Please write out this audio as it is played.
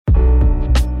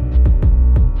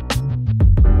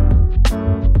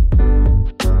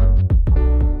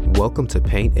Welcome to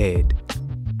Paint Ed.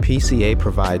 PCA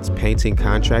provides painting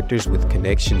contractors with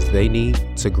connections they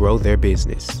need to grow their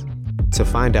business. To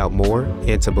find out more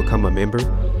and to become a member,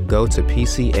 go to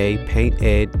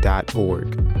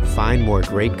pcapainted.org. Find more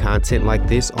great content like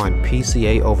this on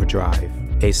PCA Overdrive.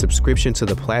 A subscription to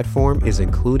the platform is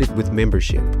included with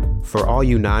membership. For all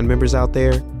you non-members out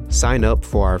there, sign up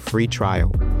for our free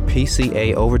trial.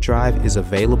 PCA Overdrive is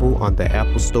available on the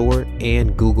Apple Store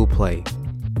and Google Play.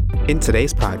 In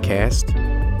today's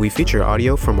podcast, we feature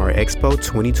audio from our Expo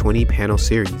 2020 panel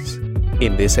series.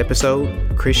 In this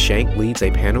episode, Chris Shank leads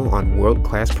a panel on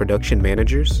world-class production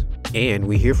managers, and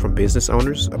we hear from business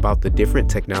owners about the different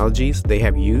technologies they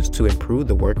have used to improve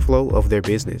the workflow of their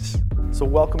business. So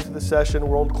welcome to the session,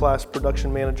 World-Class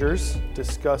Production Managers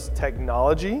Discuss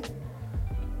Technology.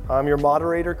 I'm your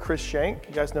moderator, Chris Shank.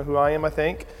 You guys know who I am, I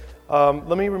think.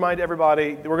 Let me remind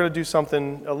everybody that we're going to do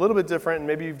something a little bit different, and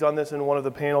maybe you've done this in one of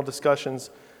the panel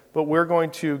discussions, but we're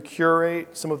going to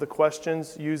curate some of the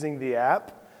questions using the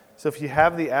app. So if you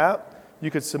have the app, you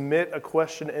could submit a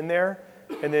question in there,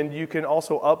 and then you can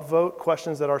also upvote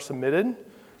questions that are submitted.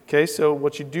 Okay, so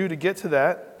what you do to get to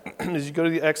that is you go to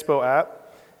the Expo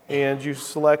app, and you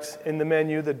select in the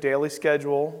menu the daily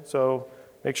schedule. So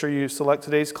make sure you select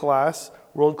today's class,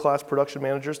 World-Class Production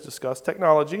Managers Discuss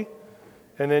Technology.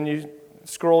 And then you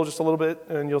scroll just a little bit,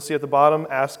 and you'll see at the bottom,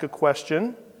 Ask a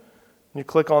Question. You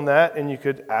click on that, and you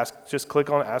could just click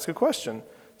on Ask a Question.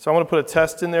 So I'm going to put a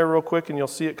test in there real quick, and you'll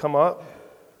see it come up.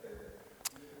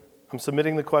 I'm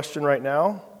submitting the question right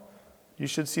now. You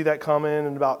should see that come in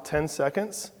about 10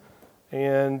 seconds.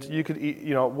 And you could,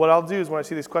 what I'll do is when I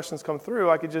see these questions come through,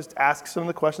 I could just ask some of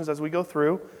the questions as we go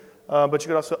through. But you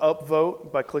could also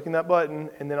upvote by clicking that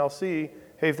button, and then I'll see,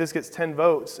 hey, if this gets 10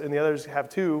 votes and the others have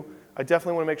 2, I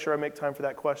definitely want to make sure I make time for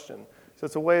that question. So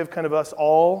it's a way of kind of us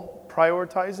all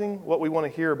prioritizing what we want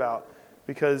to hear about,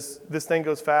 because this thing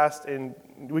goes fast and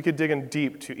we could dig in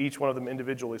deep to each one of them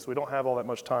individually, so we don't have all that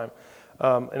much time.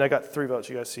 And I got 3 votes.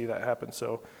 You guys see that happen.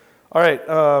 So, all right.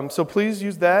 So please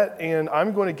use that, and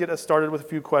I'm going to get us started with a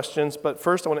few questions. But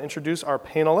first, I want to introduce our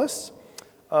panelists.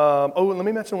 And let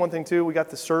me mention one thing too. We got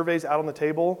the surveys out on the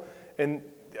table, and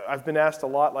I've been asked a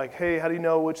lot, like, hey, how do you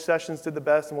know which sessions did the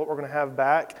best and what we're going to have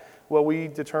back? Well, we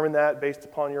determine that based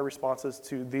upon your responses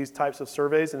to these types of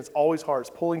surveys, and it's always hard. It's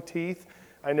pulling teeth.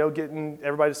 I know getting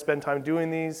everybody to spend time doing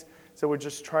these, so we're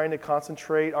just trying to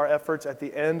concentrate our efforts at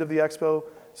the end of the expo.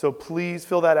 So please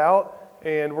fill that out,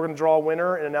 and we're going to draw a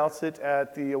winner and announce it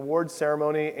at the awards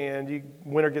ceremony, and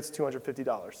winner gets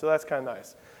 $250. So that's kind of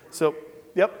nice. So,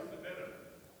 yep.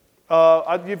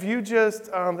 If you just,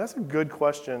 that's a good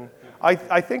question.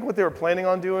 I think what they were planning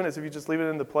on doing is if you just leave it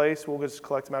in the place, we'll just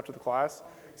collect them after the class.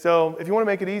 So if you want to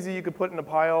make it easy, you could put it in a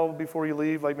pile before you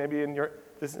leave, like maybe in your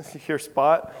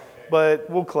spot, but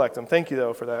we'll collect them. Thank you,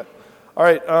 though, for that. All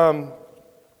right, I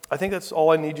think that's all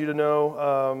I need you to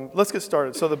know. Let's get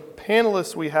started. So the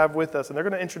panelists we have with us, and they're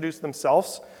going to introduce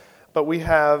themselves, but we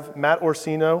have Matt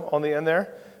Orsino on the end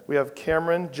there. We have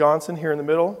Cameron Johnson here in the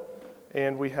middle,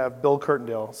 and we have Bill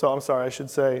Curtindale. So I'm sorry, I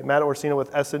should say Matt Orsino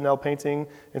with SNL Painting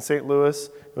in St. Louis.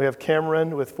 We have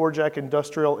Cameron with Forjack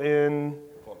Industrial in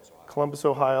Columbus,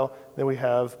 Ohio. Then we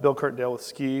have Bill Curtindale with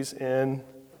Skis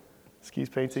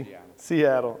Painting?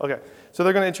 Seattle. Okay. So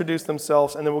they're going to introduce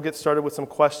themselves, and then we'll get started with some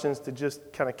questions to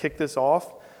just kind of kick this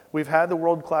off. We've had the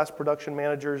World-Class Production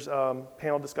Managers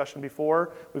panel discussion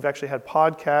before. We've actually had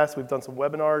podcasts. We've done some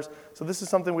webinars. So this is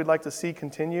something we'd like to see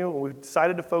continue, and we've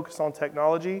decided to focus on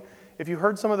technology. If you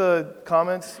heard some of the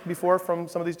comments before from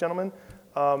some of these gentlemen,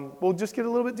 we'll just get a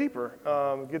little bit deeper,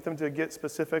 get them to get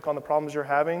specific on the problems you're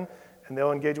having, and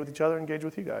they'll engage with each other, engage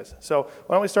with you guys. So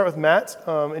why don't we start with Matt?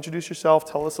 Introduce yourself.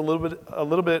 Tell us a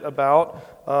little bit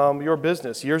about your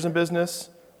business, years in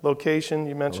business, location.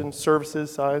 You mentioned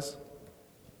services, size.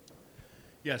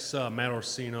 Yes, Matt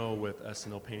Orsino with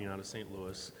SNL Painting out of St.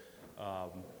 Louis.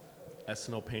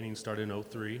 SNL Painting started in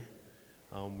 2003.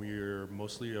 We're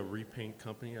mostly a repaint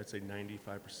company. I'd say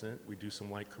 95%. We do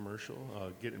some light commercial,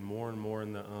 getting more and more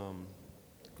in the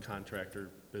contractor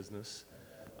business.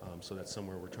 So that's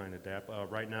somewhere we're trying to adapt.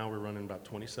 Right now we're running about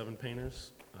 27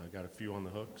 painters. Got a few on the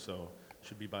hook, so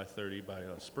should be by 30 by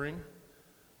spring.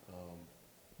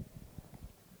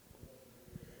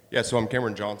 So I'm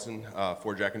Cameron Johnson,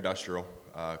 Forjack Industrial.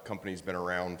 Company's been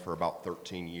around for about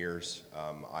 13 years.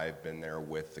 I've been there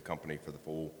with the company for the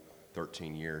full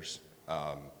 13 years.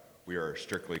 We are a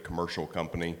strictly commercial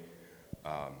company,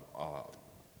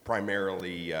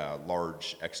 primarily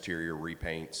large exterior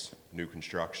repaints, new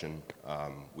construction.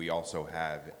 We also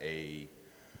have a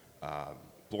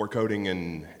floor coating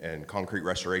and concrete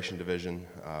restoration division.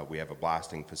 We have a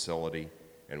blasting facility,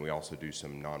 and we also do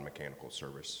some non-mechanical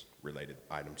service related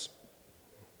items.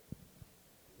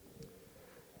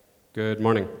 Good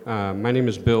morning. My name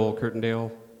is Bill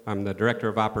Curtindale. I'm the Director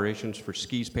of Operations for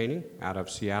Skis Painting out of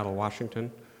Seattle,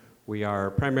 Washington. We're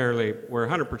a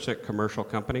 100% commercial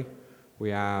company. We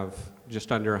have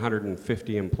just under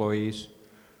 150 employees.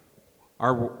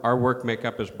 Our work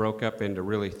makeup is broke up into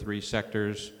really 3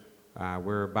 sectors.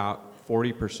 We're about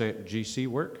 40% GC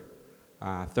work.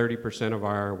 30% of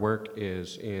our work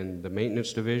is in the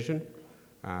maintenance division,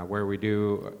 where we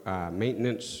do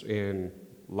maintenance in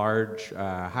large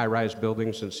high-rise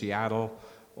buildings in Seattle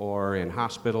or in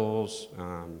hospitals,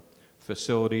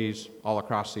 facilities all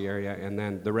across the area. And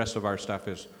then the rest of our stuff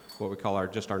is what we call our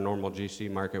normal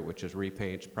GC market, which is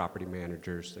repaints, property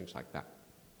managers, things like that.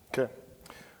 Okay.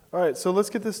 All right, so let's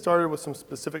get this started with some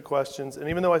specific questions. And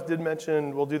even though I did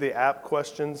mention we'll do the app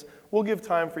questions, we'll give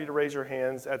time for you to raise your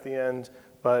hands at the end.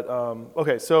 But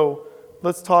okay, so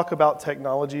let's talk about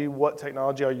technology. What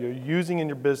technology are you using in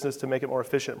your business to make it more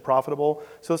efficient and profitable?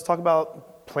 So let's talk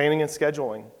about planning and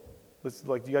scheduling. Do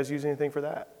you guys use anything for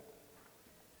that?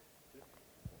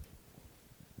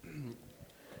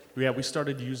 Yeah, we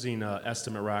started using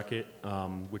Estimate Rocket,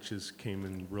 which came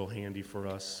in real handy for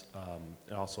us.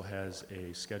 It also has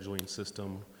a scheduling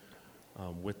system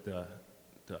with the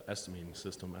estimating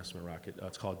system, Estimate Rocket.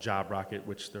 It's called Job Rocket,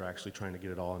 which they're actually trying to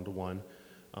get it all into one.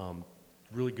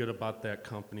 Really good about that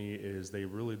company is they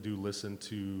really do listen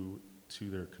to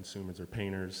their consumers, their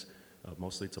painters.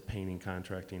 Mostly it's a painting,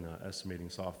 contracting, estimating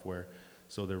software.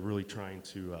 So they're really trying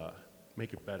to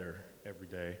make it better every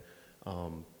day.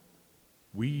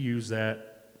 We use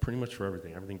that pretty much for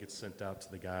everything. Everything gets sent out to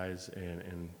the guys,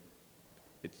 and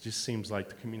it just seems like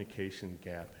the communication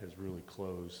gap has really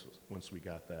closed once we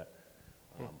got that.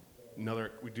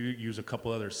 We do use a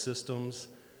couple other systems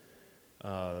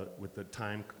with the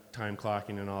time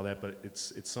clocking and all that, but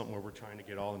it's something where we're trying to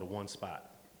get all into one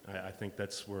spot. I think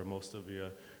that's where most of you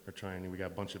are trying. We got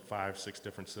a bunch of 5-6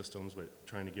 different systems, but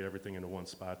trying to get everything into one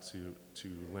spot to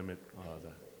limit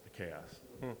the chaos.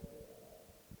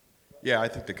 Yeah, I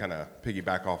think to kind of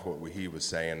piggyback off what he was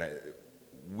saying,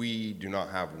 we do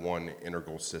not have one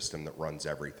integral system that runs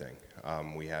everything.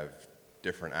 We have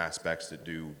different aspects that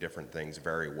do different things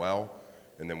very well,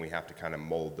 and then we have to kind of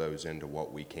mold those into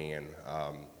what we can.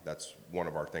 That's one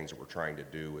of our things that we're trying to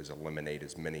do is eliminate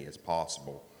as many as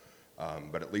possible.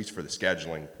 But at least for the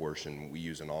scheduling portion, we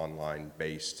use an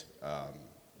online-based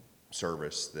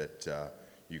service that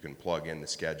you can plug in the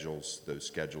schedules. Those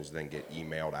schedules then get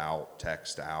emailed out,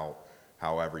 text out,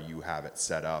 however you have it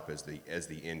set up as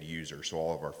the end user. So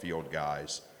all of our field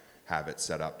guys have it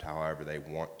set up to however they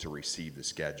want to receive the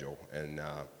schedule. And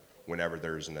whenever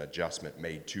there's an adjustment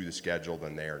made to the schedule,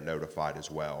 then they are notified as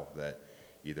well that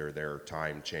either their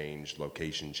time changed,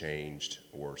 location changed,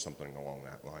 or something along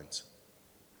that lines.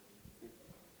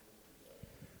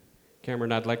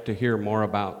 Cameron, I'd like to hear more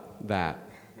about that.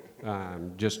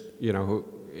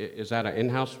 Is that an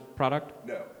in-house product?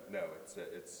 No,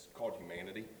 it's called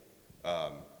Humanity.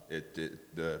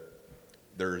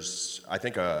 There's, I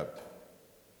think, a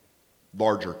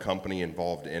larger company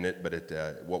involved in it, but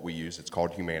what we use, it's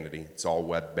called Humanity. It's all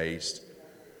web-based.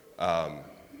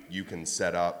 You can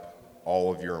set up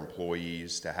all of your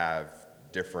employees to have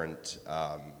different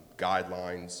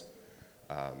guidelines.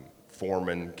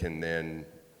 Foreman can then,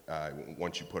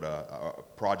 once you put a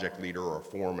project leader or a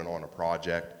foreman on a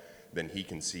project, then he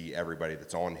can see everybody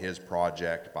that's on his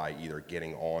project by either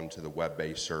getting on to the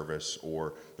web-based service,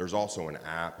 or there's also an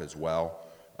app as well.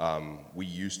 We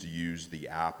used to use the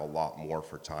app a lot more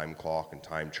for time clock and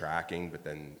time tracking, but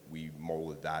then we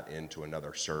molded that into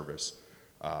another service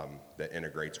that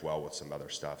integrates well with some other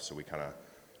stuff. So we kind of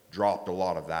dropped a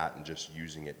lot of that and just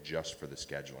using it just for the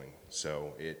scheduling.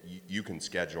 So you can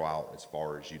schedule out as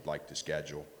far as you'd like to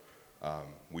schedule.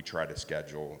 We try to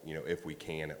schedule, if we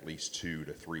can, at least 2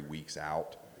 to 3 weeks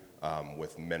out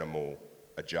with minimal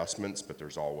adjustments, but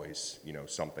there's always,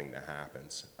 something that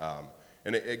happens.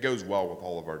 And it goes well with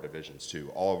all of our divisions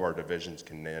too. All of our divisions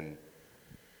can then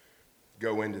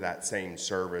go into that same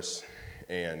service,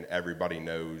 and everybody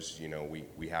knows,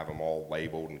 we have them all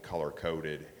labeled and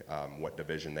color-coded what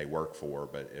division they work for.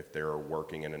 But if they're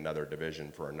working in another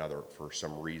division for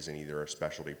some reason, either a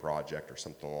specialty project or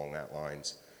something along that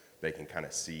lines, they can kind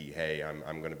of see, hey,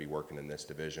 I'm going to be working in this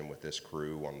division with this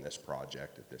crew on this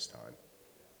project at this time.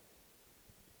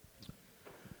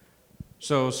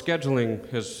 So scheduling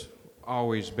has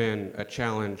always been a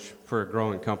challenge for a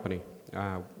growing company.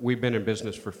 We've been in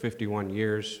business for 51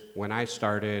 years. When I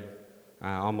started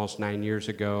almost 9 years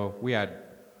ago, we had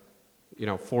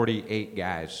 48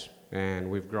 guys, and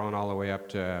we've grown all the way up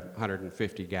to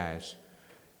 150 guys.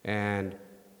 And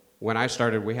when I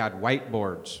started, we had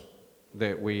whiteboards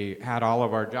that we had all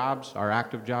of our jobs, our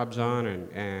active jobs on,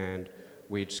 and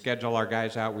we'd schedule our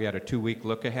guys out. We had a 2-week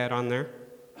look ahead on there.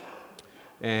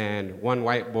 And one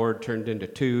whiteboard turned into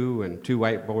 2, and 2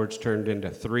 whiteboards turned into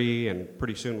 3, and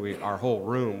pretty soon our whole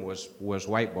room was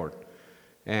whiteboard.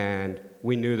 And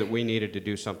we knew that we needed to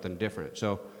do something different.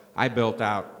 So I built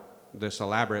out this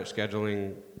elaborate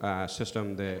scheduling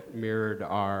system that mirrored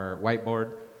our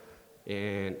whiteboard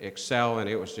in Excel, and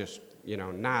it was just,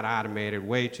 not automated,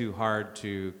 way too hard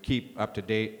to keep up to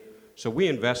date. So we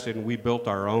invested and we built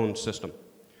our own system.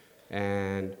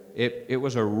 And it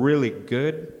was a really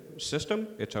good system.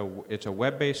 It's a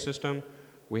web-based system.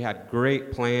 We had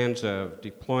great plans of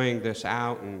deploying this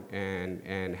out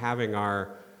and having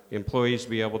our employees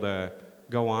be able to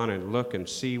go on and look and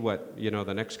see what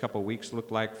the next couple of weeks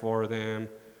look like for them.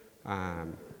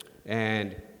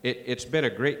 And it's been a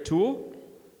great tool,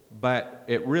 but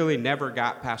it really never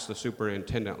got past the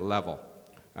superintendent level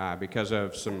because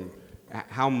of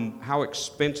how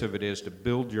expensive it is to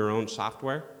build your own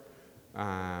software.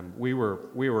 We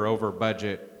were over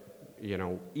budget,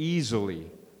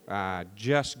 easily,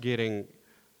 just getting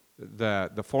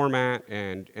the format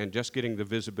and just getting the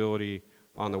visibility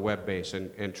on the web base,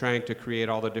 and trying to create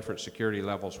all the different security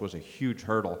levels was a huge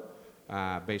hurdle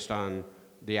based on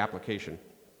the application.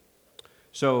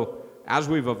 So as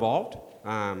we've evolved,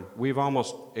 we've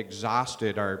almost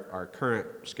exhausted our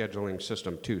current scheduling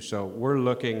system too. So we're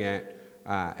looking at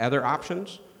other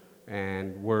options,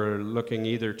 and we're looking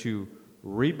either to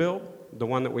rebuild the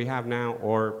one that we have now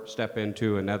or step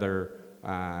into another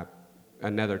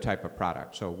type of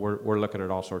product. So we're looking at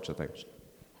all sorts of things.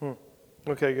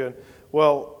 Okay, good.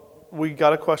 Well, we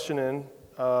got a question in,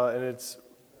 and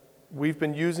we've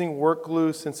been using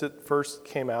WorkGlue since it first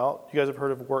came out. You guys have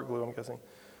heard of WorkGlue, I'm guessing.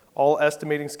 All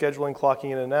estimating, scheduling,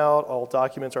 clocking in and out, all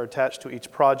documents are attached to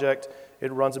each project.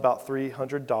 It runs about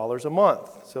 $300 a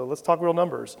month. So let's talk real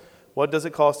numbers. What does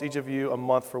it cost each of you a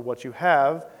month for what you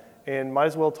have? And might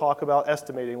as well talk about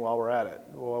estimating while we're at it.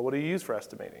 Well, what do you use for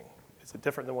estimating? Is it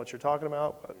different than what you're talking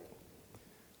about?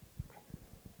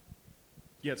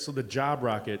 Yeah, so the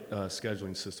JobRocket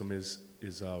scheduling system is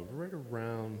right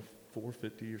around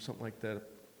 $450 or something like that.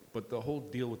 But the whole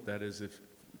deal with that is if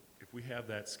we have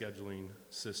that scheduling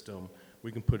system,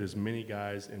 we can put as many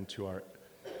guys into our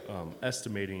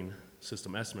estimating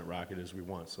system, Estimate Rocket, as we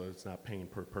want. So it's not paying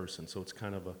per person. So it's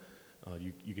kind of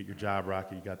you get your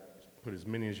JobRocket, you put as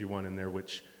many as you want in there,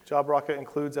 which... JobRocket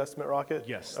includes Estimate Rocket?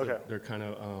 Yes. Okay. They're kind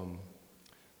of...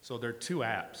 so they're 2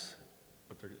 apps,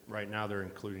 but right now they're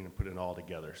including and putting it all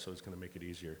together, so it's going to make it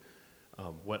easier.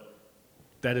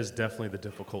 That is definitely the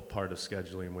difficult part of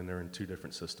scheduling when they're in 2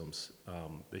 different systems.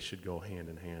 They should go hand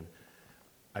in hand.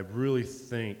 I really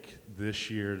think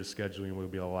this year the scheduling will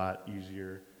be a lot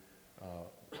easier.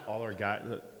 All our guys...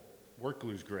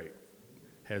 WorkGlue's great.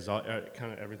 Has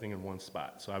kind of everything in one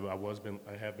spot. So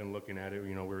I have been looking at it.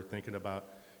 We were thinking about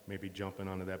maybe jumping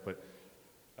onto that, but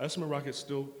Estimate Rocket's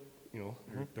still,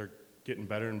 they're getting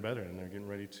better and better, and they're getting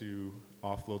ready to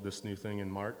offload this new thing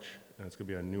in March, and it's going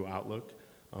to be a new outlook.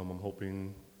 I'm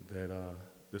hoping that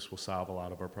this will solve a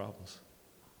lot of our problems.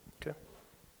 Okay.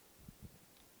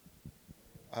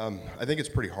 I think it's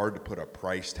pretty hard to put a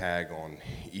price tag on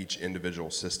each individual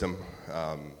system.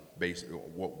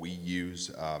 What we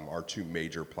use, our 2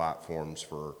 major platforms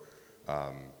for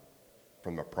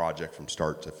from a project from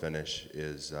start to finish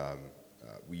is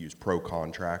we use Pro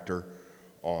Contractor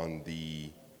on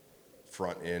the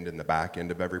front end and the back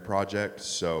end of every project.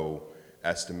 So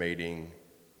estimating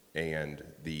and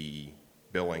the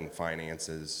billing,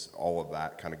 finances, all of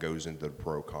that kind of goes into the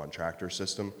Pro Contractor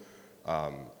system.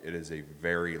 It is a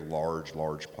very large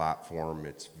platform.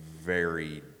 It's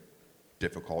very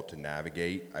difficult to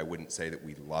navigate. I wouldn't say that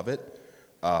we love it,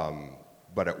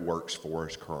 but it works for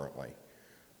us currently.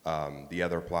 The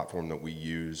other platform that we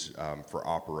use for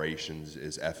operations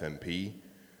is FMP.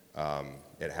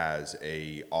 It has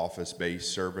a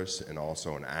office-based service and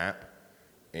also an app,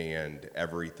 and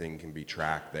everything can be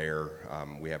tracked there.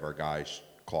 We have our guys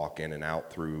clock in and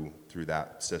out through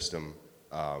that system.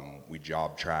 We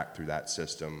job track through that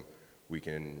system. We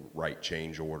can write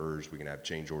change orders. We can have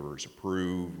change orders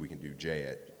approved. We can do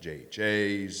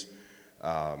JHAs.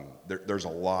 There's a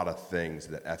lot of things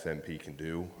that FMP can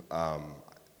do.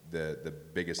 The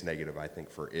biggest negative, I think,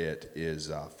 for it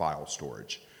is file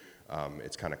storage.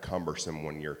 It's kind of cumbersome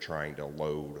when you're trying to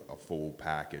load a full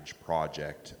package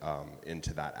project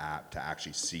into that app to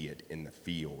actually see it in the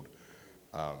field.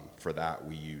 For that,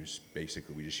 we just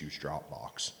use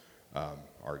Dropbox.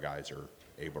 Our guys are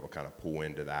able to kind of pull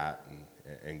into that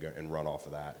and run off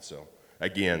of that. So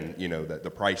again,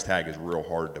 the price tag is real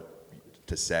hard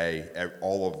to say.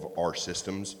 All of our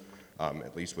systems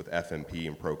at least with FMP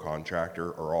and Pro Contractor,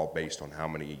 are all based on how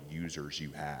many users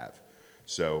you have.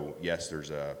 So yes,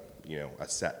 there's a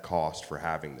set cost for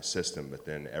having the system, but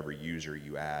then every user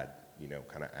you add,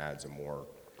 kind of adds a more,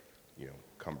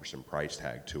 cumbersome price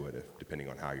tag to it, depending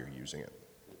on how you're using it.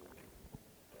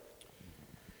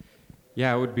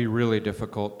 Yeah, it would be really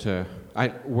difficult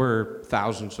we're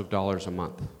thousands of dollars a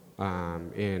month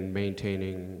in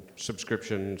maintaining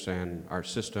subscriptions and our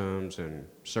systems and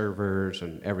servers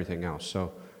and everything else.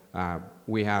 So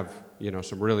we have,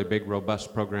 some really big,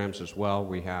 robust programs as well.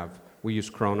 We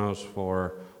use Kronos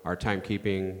for our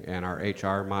timekeeping and our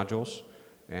HR modules,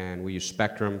 and we use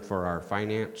Spectrum for our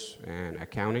finance and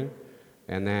accounting,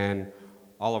 and then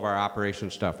all of our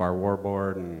operation stuff, our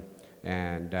Warboard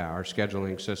and our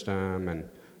scheduling system and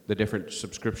the different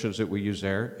subscriptions that we use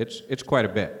there. It's quite a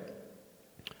bit.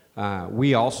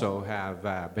 We also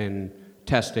have been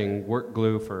testing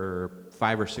WorkGlue for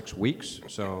 5 or 6 weeks,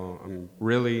 so I'm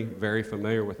really very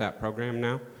familiar with that program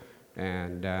now,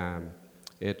 and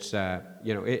it's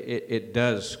it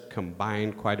does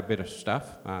combine quite a bit of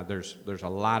stuff. There's a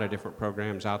lot of different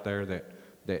programs out there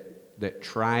that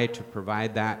try to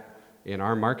provide that in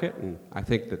our market, and I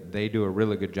think that they do a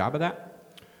really good job of that.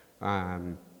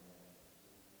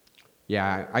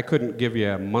 I couldn't give you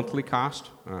a monthly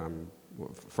cost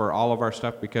for all of our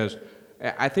stuff, because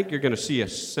I think you're going to see a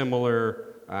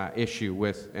similar issue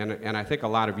with, and I think a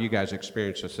lot of you guys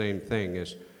experience the same thing,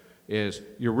 is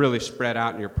you're really spread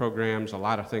out in your programs. A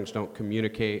lot of things don't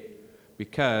communicate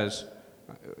because,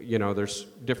 there's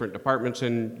different departments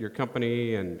in your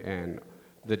company and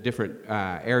the different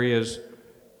areas.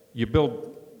 You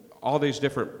build all these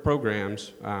different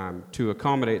programs to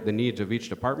accommodate the needs of each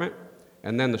department,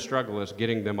 and then the struggle is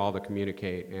getting them all to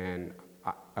communicate and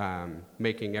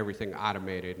making everything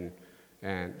automated,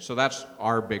 and so that's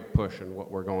our big push and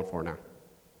what we're going for now.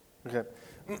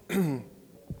 Okay.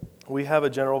 We have a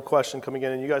general question coming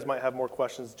in, and you guys might have more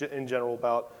questions in general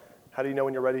about how do you know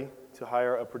when you're ready to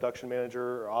hire a production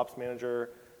manager or ops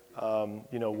manager? How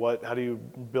do you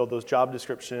build those job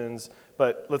descriptions?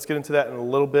 But let's get into that in a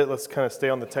little bit. Let's kind of stay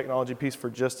on the technology piece for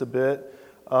just a bit.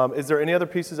 Is there any other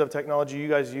pieces of technology you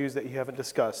guys use that you haven't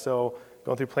discussed? So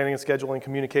going through planning and scheduling,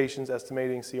 communications,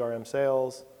 estimating, CRM,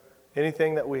 sales,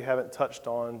 anything that we haven't touched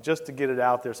on, just to get it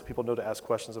out there so people know to ask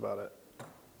questions about it.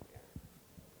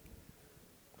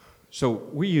 So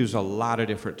we use a lot of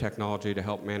different technology to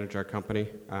help manage our company.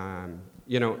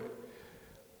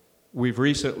 We've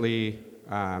recently,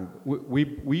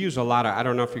 we use a lot of, I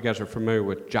don't know if you guys are familiar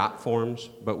with JotForms,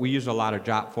 but we use a lot of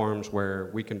JotForms where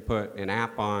we can put an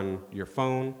app on your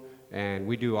phone, and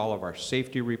we do all of our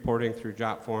safety reporting through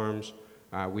JotForms.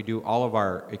 We do all of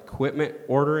our equipment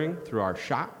ordering through our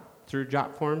shop through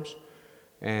JotForms.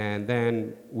 And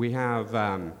then we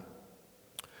have,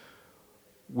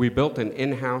 we built an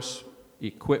in-house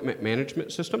equipment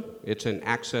management system. It's an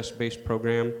access-based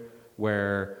program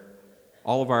where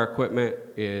all of our equipment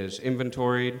is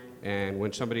inventoried, and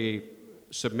when somebody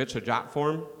submits a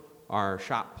JotForm, our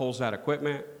shop pulls that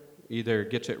equipment, either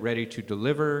gets it ready to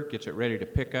deliver, gets it ready to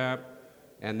pick up,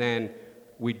 and then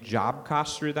we job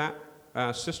cost through that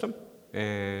system,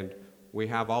 and we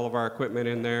have all of our equipment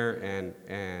in there,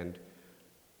 and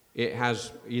it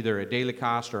has either a daily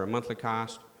cost or a monthly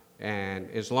cost. And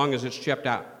as long as it's checked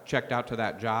out to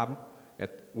that job,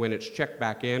 when it's checked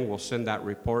back in, we'll send that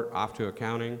report off to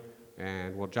accounting,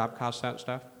 and we'll job cost that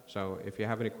stuff. So if you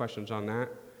have any questions on that.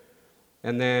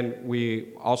 And then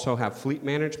we also have fleet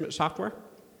management software.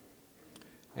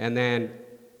 And then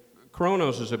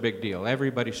Kronos is a big deal.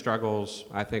 Everybody struggles,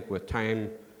 I think, with time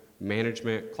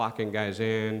management, clocking guys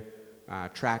in,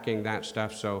 tracking that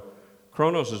stuff. So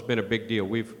Kronos has been a big deal.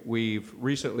 We've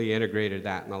recently integrated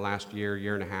that in the last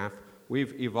year and a half.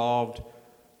 We've evolved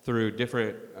through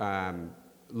different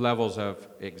levels of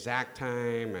exact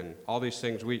time and all these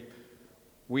things.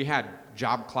 We had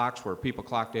job clocks where people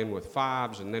clocked in with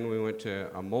fobs, and then we went to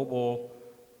a mobile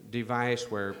device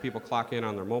where people clock in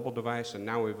on their mobile device, and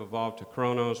now we've evolved to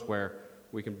Kronos where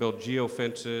we can build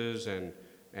geofences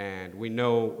and we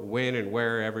know when and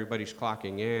where everybody's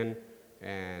clocking in.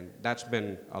 And that's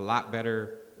been a lot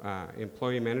better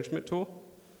employee management tool.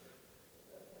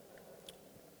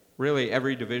 Really,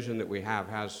 every division that we have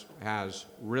has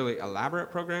really elaborate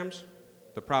programs.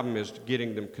 The problem is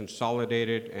getting them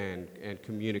consolidated and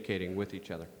communicating with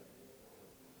each other.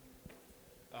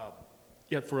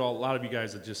 For a lot of you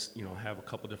guys that just have a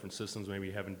couple different systems, maybe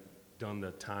you haven't done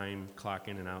the time clock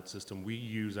in and out system. We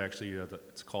use actually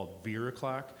it's called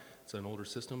VeraClock. It's an older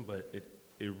system, but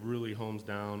it really hones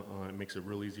down on, it makes it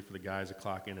real easy for the guys to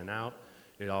clock in and out.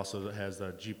 It also has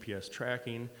the GPS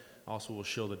tracking. Also, we'll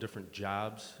show the different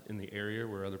jobs in the area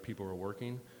where other people are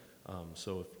working.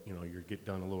 So if you get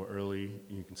done a little early,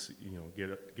 you can see,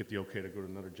 get the okay to go to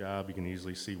another job. You can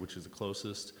easily see which is the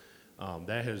closest.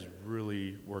 That has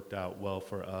really worked out well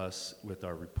for us with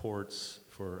our reports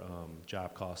for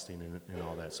job costing and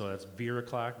all that. So that's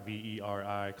VeriClock,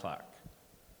 VERI clock.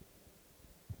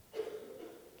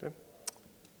 Okay.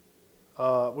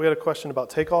 We had a question about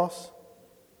takeoffs.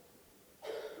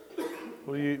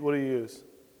 What do you use?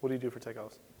 What do you do for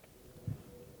takeoffs?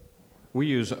 We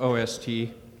use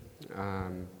OST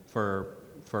for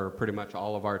pretty much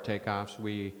all of our takeoffs.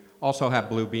 We also have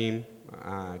Bluebeam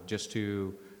just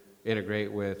to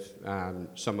integrate with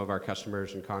some of our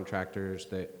customers and contractors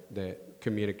that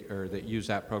communicate or that use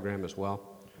that program as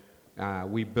well.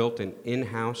 We built an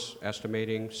in-house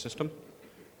estimating system,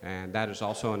 and that is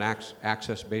also an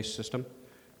access-based system,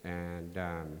 and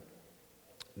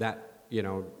that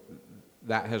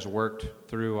has worked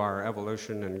through our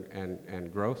evolution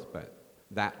and growth, but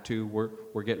that too,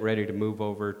 we're getting ready to move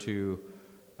over to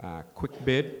Quick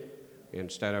Bid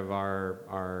instead of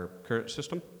our current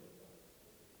system.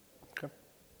 Okay.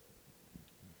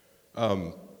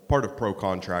 Part of Pro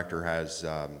Contractor has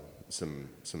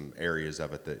some areas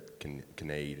of it that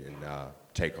can aid in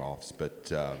takeoffs,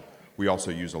 but we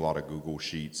also use a lot of Google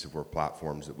Sheets for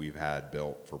platforms that we've had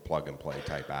built for plug-and-play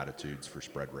type attitudes for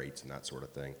spread rates and that sort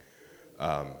of thing.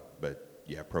 But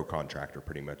yeah, Pro Contractor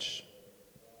pretty much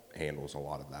handles a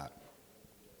lot of that.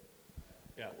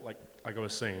 Yeah, like I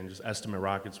was saying, just Estimate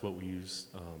Rocket's what we use.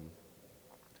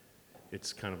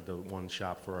 It's kind of the one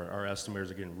shop for our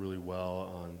estimators are getting really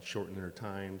well on shortening their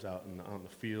times out in the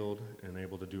field and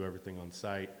able to do everything on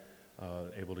site,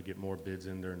 able to get more bids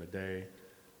in during the day.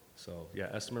 So yeah,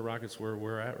 Estimate Rocket's where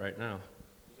we're at right now.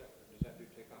 Does that do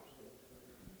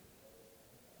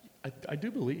takeoffs? I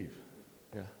do believe,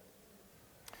 yeah.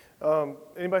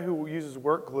 Anybody who uses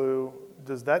WorkGlue,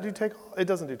 does that do takeoffs? It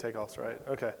doesn't do takeoffs, right?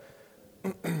 Okay.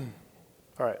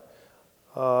 All right.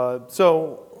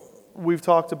 So we've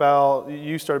talked about,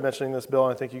 you started mentioning this, Bill,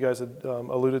 and I think you guys had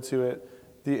alluded to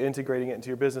it, the integrating it into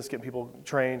your business, getting people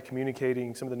trained,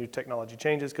 communicating some of the new technology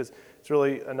changes, because it's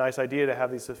really a nice idea to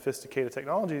have these sophisticated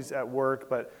technologies at work,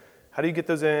 but how do you get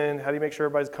those in? How do you make sure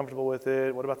everybody's comfortable with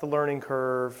it? What about the learning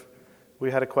curve? We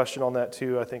had a question on that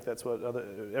too. I think that's what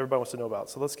everybody wants to know about.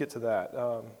 So let's get to that.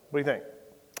 What do you think?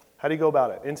 How do you go about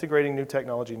it, integrating new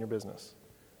technology in your business?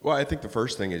 Well, I think the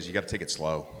first thing is you got to take it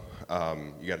slow.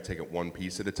 You got to take it one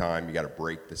piece at a time. You got to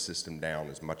break the system down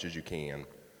as much as you can.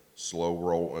 Slow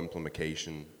roll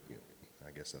implementation. I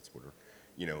guess that's what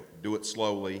do it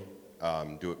slowly.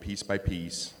 Do it piece by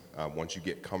piece. Once you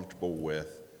get comfortable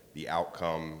with the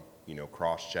outcome,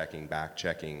 cross-checking,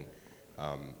 back-checking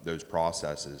those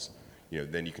processes,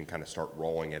 then you can kind of start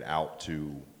rolling it out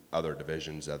to other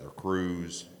divisions, other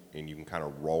crews, and you can kind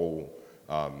of roll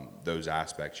those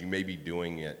aspects. You may be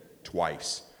doing it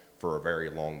twice for a very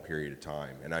long period of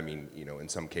time. And I mean, in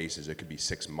some cases, it could be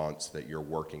 6 months that you're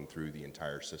working through the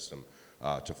entire system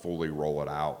to fully roll it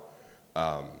out.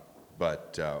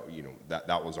 But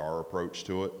that was our approach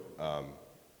to it.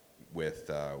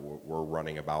 We're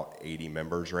running about 80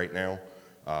 members right now.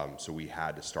 So we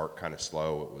had to start kind of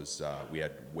slow. It was we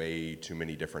had way too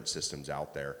many different systems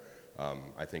out there.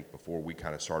 I think before we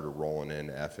kind of started rolling in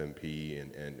FMP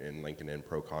and linking in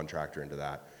Pro Contractor into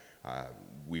that,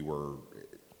 we were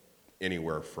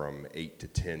anywhere from 8 to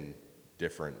 10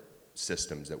 different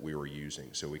systems that we were using.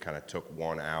 So we kind of took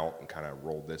one out and kind of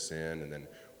rolled this in, and then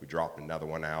we dropped another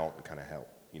one out and kind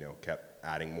of kept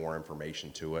adding more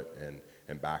information to it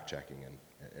and back checking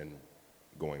and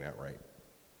going that right.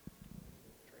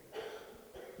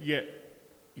 Yeah,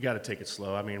 you got to take it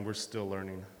slow. I mean, we're still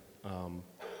learning.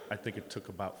 I think it took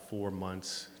about 4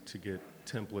 months to get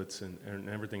templates and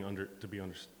everything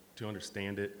to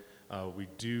understand it. We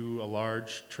do a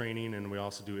large training, and we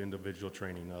also do individual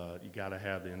training. You got to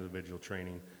have the individual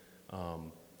training.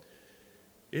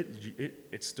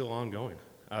 It's still ongoing.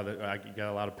 I got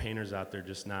a lot of painters out there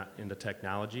just not into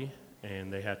technology,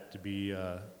 and they have to be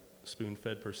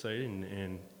spoon-fed per se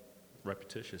and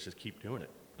repetitious. Just keep doing it.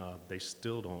 They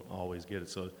still don't always get it.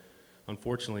 So,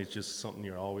 unfortunately, it's just something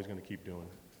you're always going to keep doing.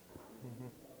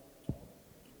 Mm-hmm.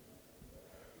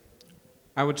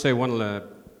 I would say one of the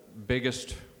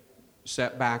biggest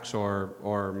setbacks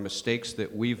or mistakes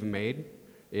that we've made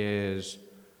is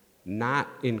not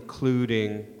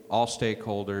including all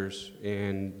stakeholders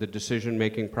in the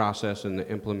decision-making process and the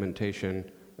implementation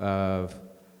of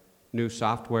new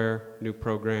software, new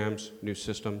programs, new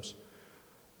systems.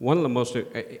 One of the most,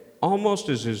 almost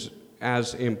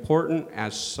as important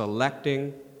as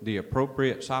selecting the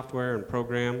appropriate software and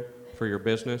program for your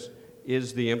business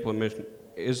is the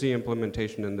is the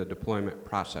implementation and the deployment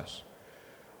process.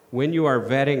 When you are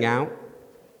vetting out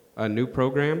a new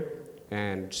program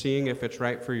and seeing if it's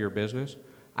right for your business,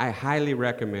 I highly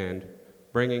recommend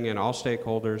bringing in all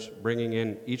stakeholders, bringing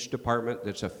in each department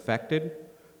that's affected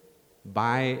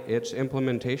by its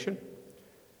implementation,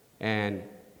 and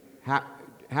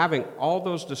having all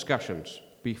those discussions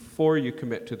before you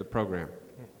commit to the program.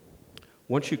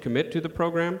 Once you commit to the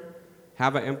program,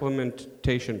 have an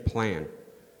implementation plan.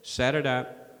 Set it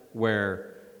up where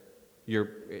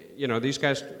these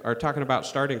guys are talking about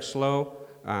starting slow.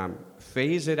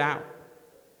 Phase it out.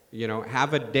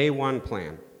 Have a day one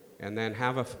plan, and then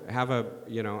have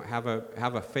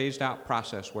a phased out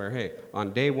process where, hey,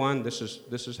 on day one, this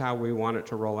is how we want it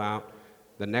to roll out.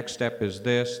 The next step is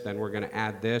this. Then we're going to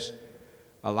add this.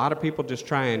 A lot of people just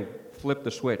try and flip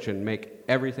the switch and make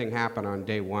everything happen on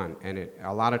day one, and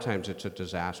a lot of times it's a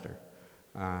disaster.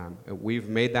 We've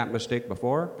made that mistake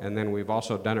before, and then we've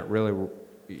also done it really.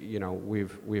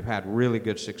 We've had really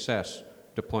good success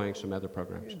deploying some other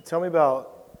programs. Tell me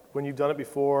about when you've done it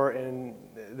before and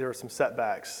there were some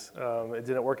setbacks. It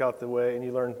didn't work out the way, and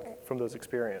you learned from those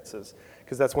experiences,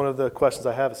 because that's one of the questions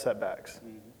I have is setbacks.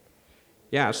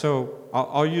 Yeah, so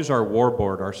I'll use our war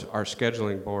board, our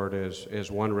scheduling board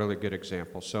is one really good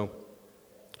example. So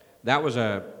that was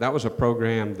a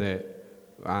program that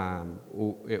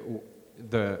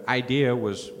the idea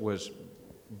was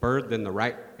birthed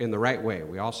in the right way.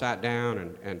 We all sat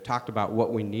down and talked about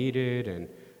what we needed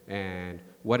and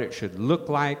what it should look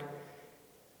like,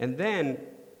 and then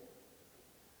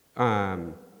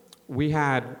we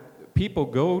had people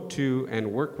go to and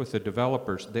work with the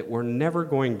developers that were never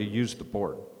going to use the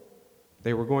board.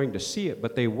 They were going to see it,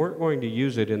 but they weren't going to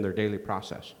use it in their daily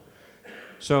process.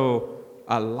 So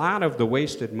a lot of the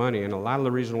wasted money and a lot of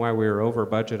the reason why we were over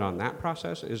budget on that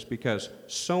process is because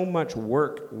so much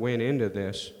work went into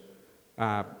this,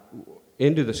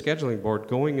 into the scheduling board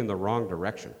going in the wrong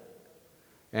direction.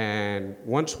 And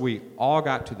once we all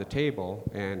got to the table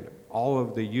and all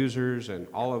of the users and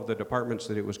all of the departments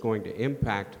that it was going to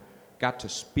impact got to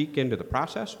speak into the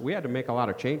process, we had to make a lot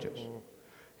of changes.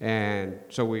 And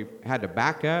so we had to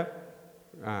back up,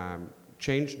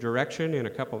 change direction in a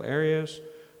couple areas,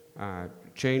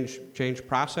 change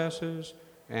processes,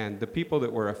 and the people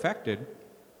that were affected,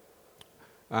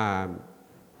 all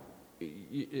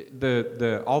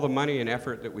the money and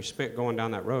effort that we spent going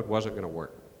down that road wasn't going to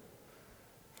work.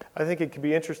 I think it could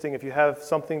be interesting if you have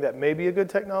something that may be a good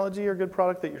technology or good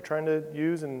product that you're trying to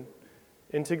use and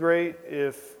integrate.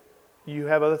 If you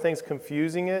have other things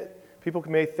confusing it, people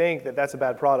may think that that's a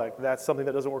bad product. That's something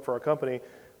that doesn't work for our company,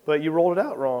 but you rolled it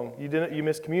out wrong. You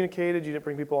miscommunicated. You didn't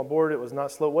bring people on board. It was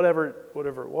not slow. Whatever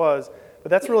it was. But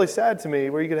that's really sad to me,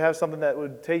 where you could have something that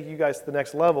would take you guys to the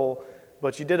next level,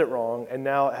 but you did it wrong, and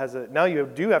now now you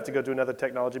do have to go to another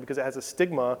technology because it has a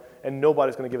stigma, and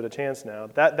nobody's going to give it a chance now.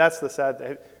 That's the sad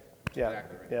thing. Yeah,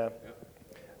 exactly right. Yeah. Yep.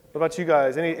 What about you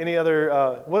guys? Any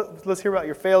other? Let's hear about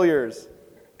your failures.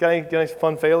 Got any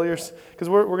fun failures? Because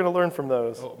we're going to learn from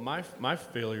those. Oh, my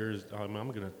failures. I'm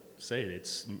going to say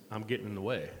it. I'm getting in the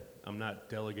way. I'm not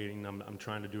delegating. I'm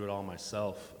trying to do it all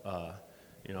myself.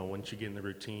 Once you get in the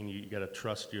routine, you got to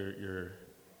trust your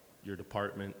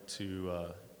department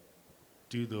to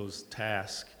do those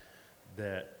tasks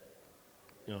that,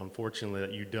 unfortunately,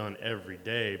 that you've done every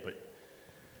day, but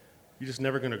you're just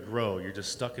never going to grow. You're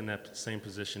just stuck in that same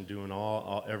position doing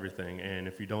everything. And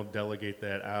if you don't delegate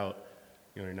that out,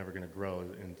 you're never going to grow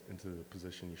into the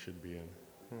position you should be in.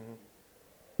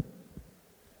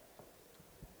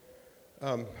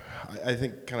 Mm-hmm. I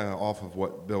think kind of off of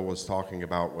what Bill was talking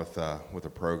about with the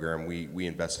program, we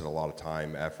invested a lot of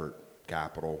time, effort,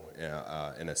 capital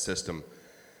in a system.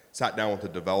 Sat down with the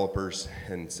developers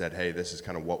and said, hey, this is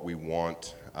kind of what we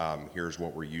want. Here's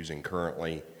what we're using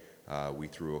currently. We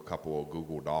threw a couple of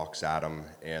Google Docs at them,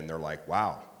 and they're like,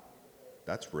 wow,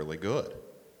 that's really good.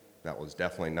 That was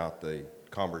definitely not the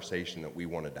conversation that we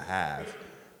wanted to have,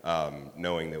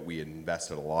 knowing that we had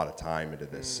invested a lot of time into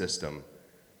this system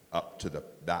up to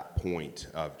that point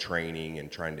of training and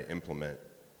trying to implement,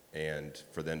 and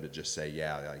for them to just say,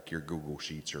 yeah, like your Google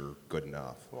Sheets are good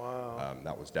enough. Wow.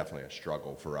 That was definitely a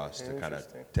struggle for us to kind of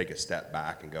take a step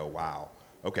back and go, wow,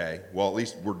 okay, well, at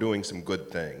least we're doing some good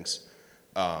things.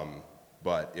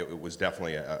 But it was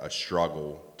definitely a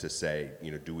struggle to say,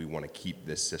 do we want to keep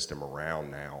this system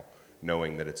around now,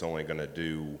 knowing that it's only going to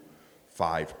do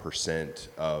 5%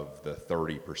 of the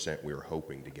 30% we were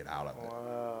hoping to get out of it.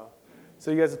 Wow. So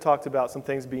you guys have talked about some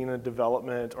things being in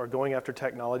development or going after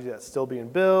technology that's still being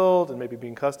built and maybe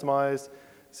being customized.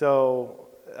 So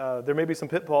there may be some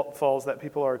pitfalls that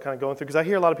people are kind of going through, because I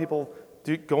hear a lot of people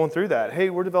going through that. Hey,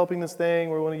 we're developing this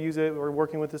thing. We want to use it. We're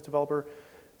working with this developer.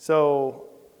 So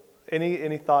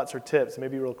any thoughts or tips,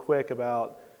 maybe real quick,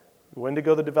 about when to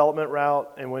go the development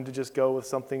route and when to just go with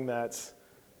something that's,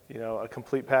 a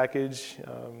complete package?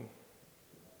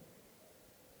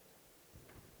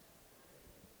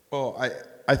 Well,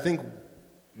 I think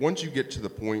once you get to the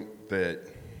point that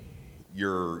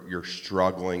you're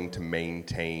struggling to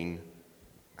maintain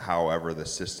however the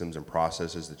systems and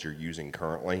processes that you're using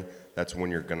currently, that's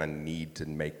when you're going to need to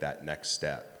make that next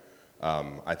step.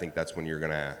 I think that's when you're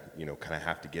going to, kind of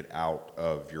have to get out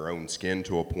of your own skin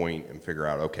to a point and figure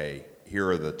out, okay, here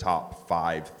are the top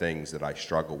 5 things that I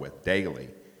struggle with daily.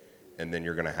 And then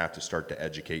you're going to have to start to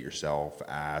educate yourself,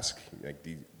 ask, like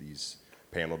these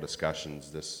panel discussions,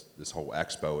 this whole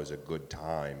expo is a good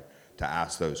time to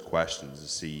ask those questions to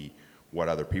see what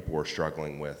other people are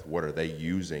struggling with, what are they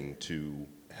using to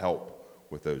help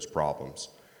with those problems.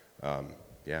 I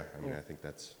think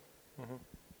that's... Mm-hmm.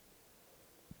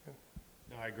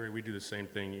 No, I agree. We do the same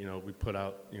thing. We put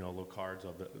out, little cards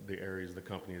of the areas of the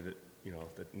company that,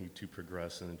 that need to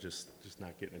progress and just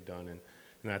not getting it done.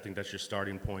 And I think that's your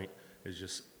starting point, is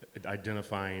just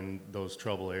identifying those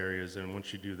trouble areas. And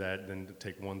once you do that, then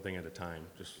take one thing at a time.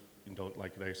 Just don't,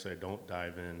 like I say, don't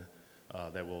dive in.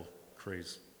 That will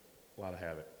create a lot of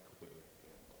havoc.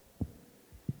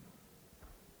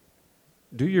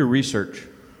 Do your research.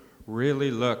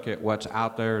 Really look at what's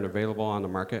out there and available on the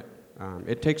market.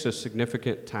 It takes a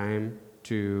significant time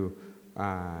to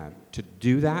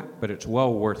do that, but it's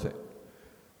well worth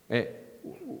it.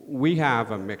 We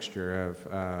have a mixture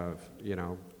of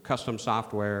custom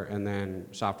software and then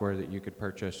software that you could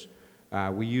purchase.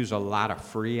 We use a lot of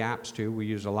free apps too. We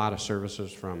use a lot of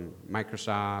services from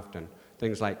Microsoft and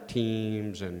things like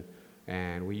Teams,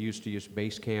 and we used to use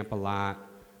Basecamp a lot.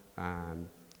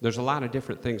 There's a lot of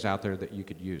different things out there that you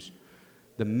could use.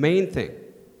 The main thing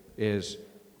is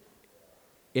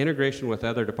integration with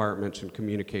other departments and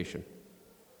communication.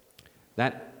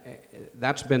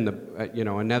 That's been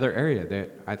another area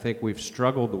that I think we've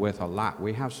struggled with a lot.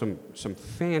 We have some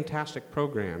fantastic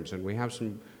programs, and we have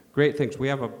some great things. We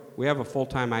have a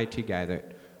full-time IT guy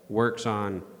that works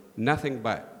on nothing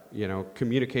but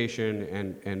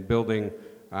communication and building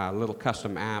little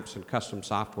custom apps and custom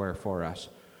software for us.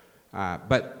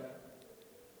 But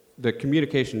the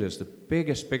communication is the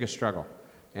biggest struggle.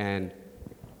 And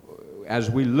as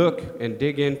we look and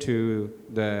dig into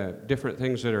the different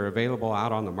things that are available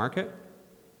out on the market,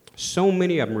 so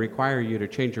many of them require you to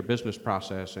change your business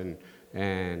process and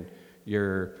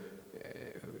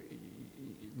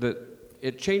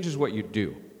it changes what you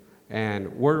do.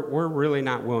 And we're really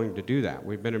not willing to do that.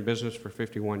 We've been in business for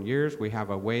 51 years. We have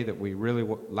a way that we really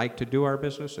like to do our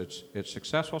business. It's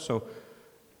successful. So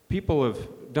people have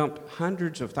dumped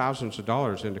hundreds of thousands of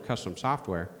dollars into custom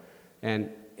software, and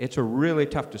it's a really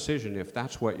tough decision if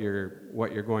that's what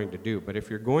you're going to do. But if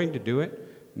you're going to do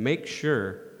it, make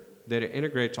sure that it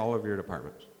integrates all of your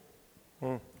departments.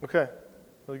 Okay,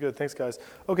 really good. Thanks, guys.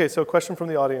 Okay, so a question from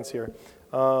the audience here.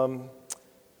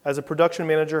 As a production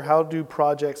manager, how do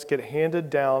projects get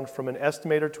handed down from an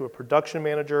estimator to a production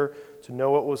manager to know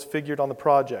what was figured on the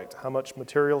project, how much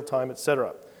material, time,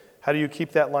 etc.? How do you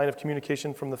keep that line of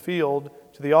communication from the field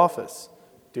to the office?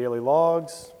 Daily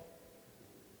logs?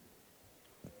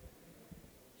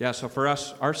 Yeah, so for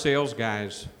us, our sales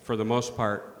guys, for the most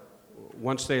part,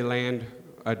 once they land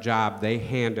a job, they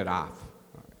hand it off.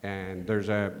 And there's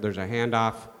a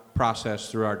handoff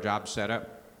process through our job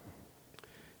setup.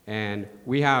 And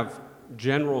we have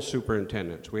general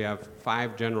superintendents. We have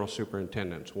 5 general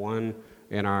superintendents, 1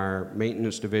 in our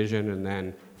maintenance division and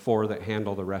then 4 that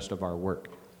handle the rest of our work.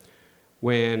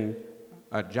 When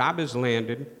a job is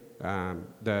landed,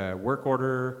 the work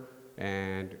order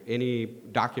and any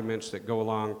documents that go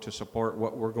along to support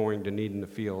what we're going to need in the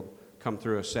field come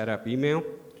through a setup email,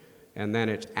 and then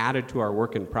it's added to our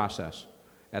work in process.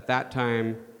 At that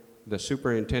time, the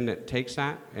superintendent takes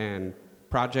that and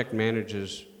project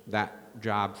manages that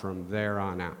job from there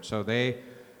on out. So they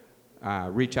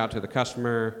reach out to the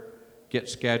customer, get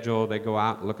scheduled, they go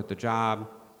out and look at the job,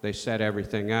 they set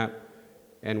everything up,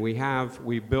 and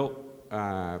we built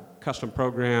a custom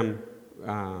program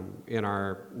in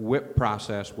our WIP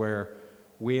process where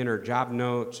we enter job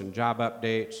notes and job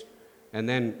updates, and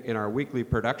then in our weekly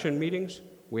production meetings,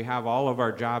 we have all of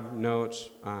our job notes,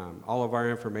 all of our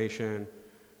information,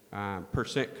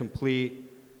 percent complete,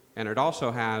 and it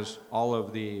also has all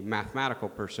of the mathematical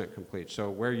percent complete. So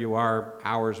where you are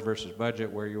hours versus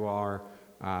budget, where you are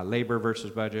labor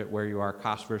versus budget, where you are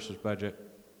cost versus budget.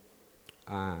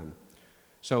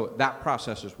 So that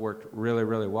process has worked really,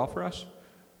 really well for us.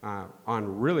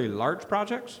 On really large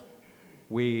projects,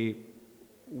 we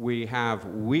We have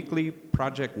weekly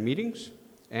project meetings,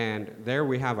 and there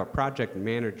we have a project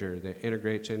manager that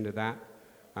integrates into that.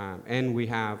 And we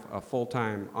have a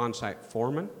full-time on-site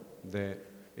foreman that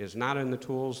is not in the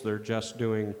tools. They're just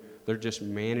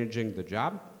managing the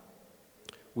job.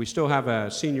 We still have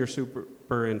a senior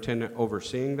superintendent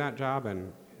overseeing that job,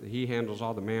 and he handles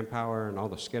all the manpower and all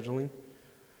the scheduling.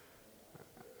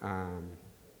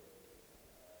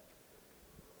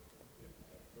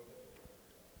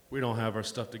 We don't have our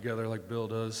stuff together like Bill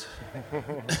does.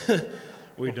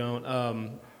 We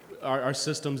don't. Our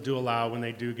systems do allow, when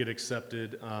they do get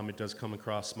accepted, it does come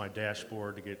across my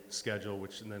dashboard to get scheduled,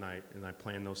 and then I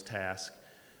plan those tasks.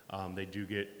 They do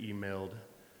get emailed.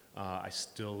 I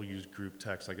still use group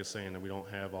text, like I was saying, that we don't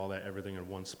have everything in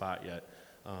one spot yet.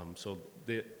 So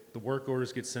the work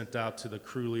orders get sent out to the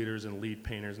crew leaders and lead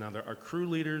painters. Now, our crew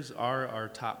leaders are our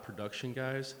top production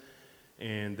guys,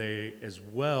 and they as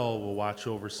well will watch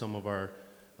over some of our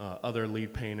other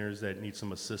lead painters that need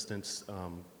some assistance,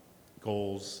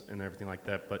 goals and everything like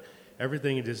that. But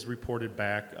everything is reported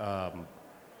back.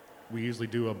 We usually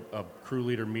do a crew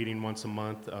leader meeting once a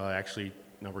month. Actually,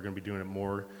 now we're going to be doing it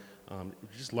more.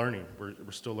 Just learning. We're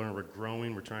still learning. We're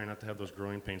growing. We're trying not to have those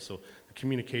growing pains. So the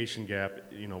communication gap,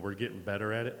 we're getting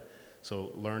better at it.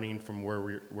 So learning from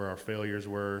where our failures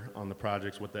were on the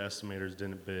projects, what the estimators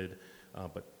didn't bid,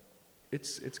 but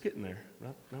it's getting there.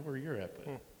 Not where you're at,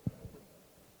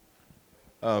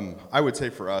 but. I would say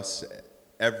for us,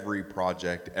 every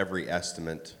project, every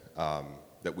estimate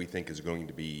that we think is going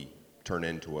to be turned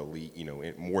into a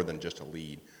lead, more than just a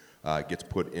lead, gets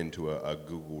put into a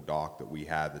Google Doc that we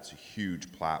have. That's a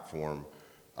huge platform.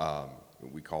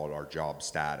 We call it our job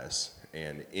status,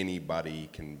 and anybody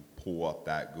can pull up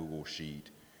that Google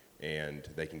sheet and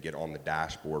they can get on the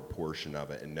dashboard portion of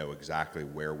it and know exactly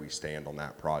where we stand on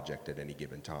that project at any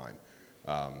given time.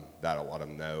 That'll let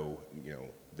them know,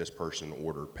 this person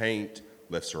ordered paint,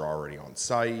 lifts are already on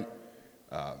site,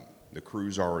 the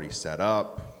crew's already set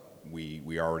up,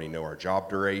 we already know our job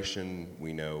duration,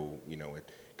 we know,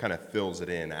 it kind of fills it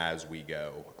in as we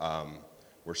go.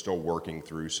 We're still working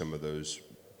through some of those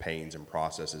pains and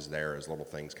processes there as little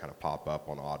things kind of pop up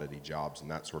on oddity jobs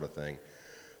and that sort of thing.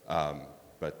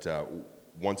 But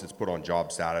once it's put on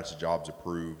job status, the job's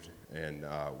approved, and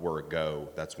we're a go,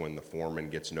 that's when the foreman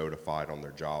gets notified on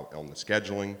their job, on the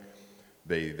scheduling.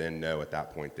 They then know at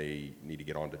that point they need to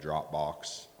get onto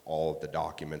Dropbox. All of the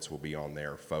documents will be on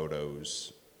there,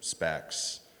 photos,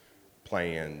 specs,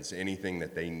 plans, anything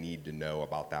that they need to know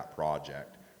about that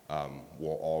project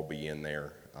will all be in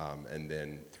there. And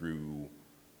then through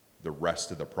the rest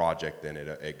of the project, then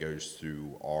it goes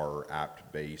through our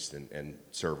app-based and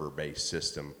server-based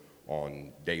system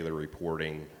on daily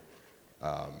reporting,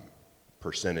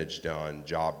 percentage done,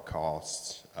 job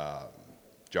costs,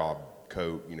 job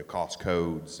code, cost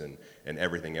codes, and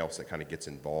everything else that kind of gets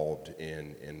involved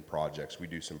in projects. We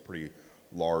do some pretty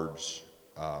large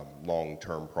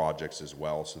long-term projects as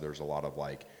well, so there's a lot of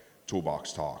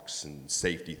toolbox talks and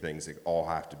safety things that all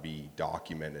have to be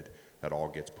documented. That all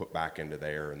gets put back into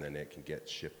there, and then it can get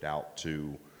shipped out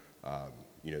to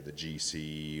the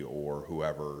GC or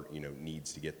whoever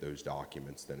needs to get those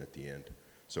documents then at the end.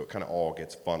 So it kind of all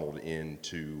gets funneled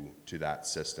into that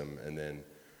system, and then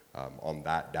on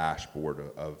that dashboard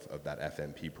of that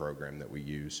FMP program that we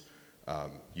use,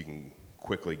 you can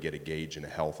quickly get a gauge in the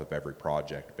health of every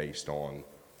project based on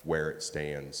where it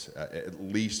stands. At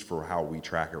least for how we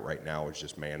track it right now is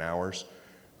just man hours.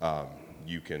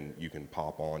 You can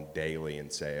pop on daily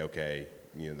and say, okay,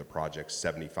 the project's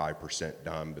 75%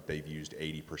 done, but they've used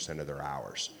 80% of their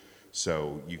hours.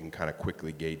 So you can kind of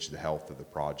quickly gauge the health of the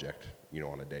project,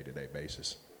 on a day-to-day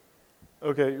basis.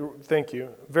 Okay, thank you.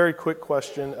 Very quick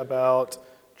question about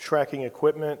tracking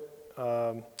equipment.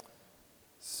 Let's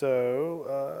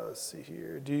see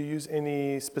here. Do you use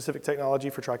any specific technology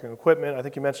for tracking equipment? I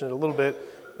think you mentioned it a little bit.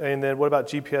 And then what about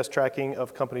GPS tracking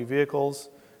of company vehicles?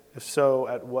 If so,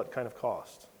 at what kind of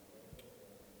cost?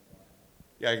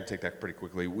 Yeah, I can take that pretty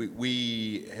quickly.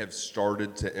 We have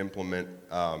started to implement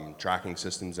tracking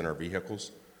systems in our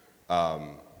vehicles.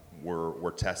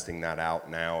 We're testing that out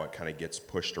now. It kind of gets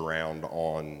pushed around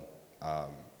on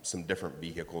some different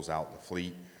vehicles out in the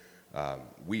fleet.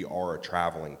 We are a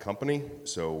traveling company,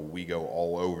 so we go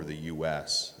all over the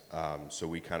U.S. So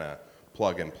we kind of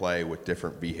plug and play with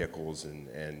different vehicles,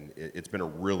 and it's been a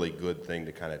really good thing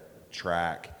to kind of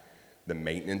track the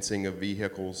maintenancing of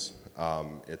vehicles.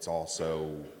 It's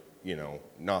also,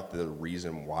 not the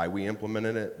reason why we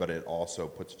implemented it, but it also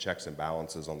puts checks and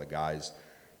balances on the guys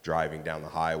driving down the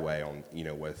highway on,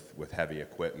 with heavy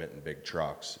equipment and big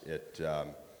trucks. It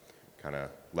kind of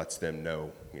lets them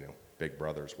know, Big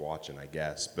Brother's watching, I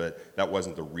guess. But that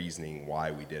wasn't the reasoning why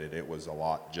we did it. It was a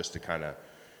lot just to kind of,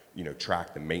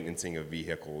 track the maintenancing of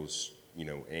vehicles,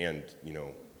 and,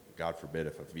 God forbid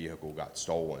if a vehicle got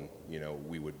stolen,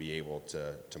 we would be able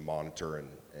to monitor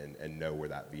and know where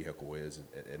that vehicle is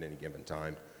at any given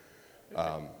time.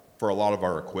 For a lot of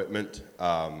our equipment,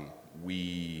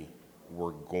 we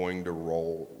were going to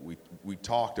we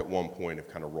talked at one point of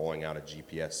kind of rolling out a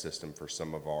GPS system for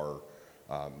some of our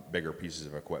bigger pieces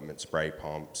of equipment, spray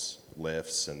pumps,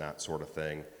 lifts, and that sort of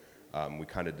thing. We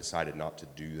kind of decided not to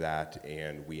do that,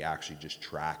 and we actually just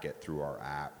track it through our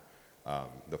app.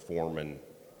 The foreman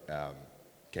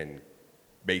can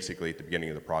basically at the beginning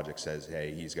of the project says,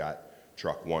 hey, he's got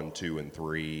truck 1, 2, and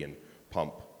 3, and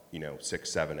pump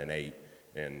 6, 7, and 8,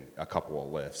 and a couple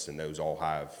of lifts, and those all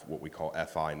have what we call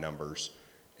FI numbers,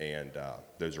 and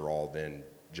those are all then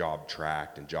job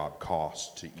tracked and job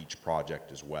cost to each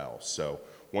project as well. So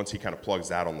once he kind of plugs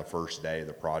that on the first day of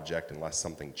the project, unless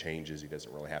something changes, he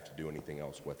doesn't really have to do anything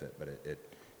else with it, but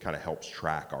it kind of helps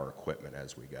track our equipment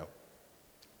as we go.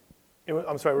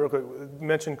 I'm sorry, real quick.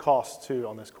 Mention cost too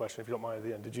on this question, if you don't mind. At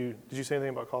the end, did you say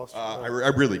anything about cost? I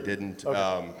really didn't.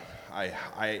 Okay.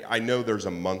 I know there's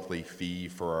a monthly fee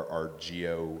for our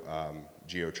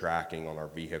geo tracking on our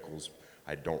vehicles.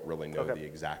 I don't really know the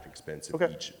exact expense of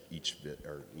each unit.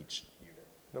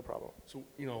 No problem. So,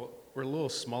 we're a little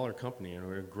smaller company and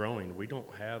we're growing. We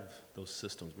don't have those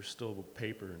systems. We're still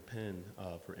paper and pen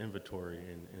for inventory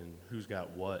and who's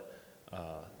got what.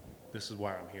 This is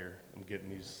why I'm here. I'm getting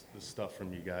this stuff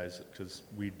from you guys because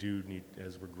we do need,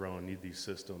 as we're growing, need these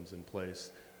systems in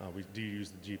place. We do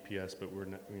use the GPS, but we're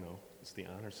not, it's the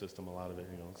honor system, a lot of it.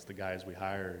 It's the guys we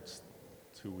hire. It's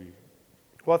who we...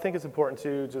 Well, I think it's important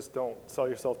to just don't sell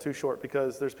yourself too short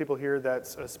because there's people here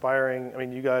that's aspiring. I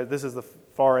mean, you guys, this is the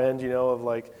far end, of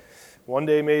like one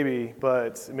day maybe,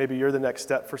 but maybe you're the next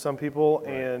step for some people.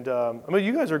 Right. And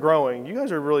you guys are growing. You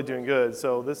guys are really doing good.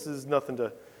 So this is nothing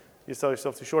to you sell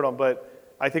yourself too short on.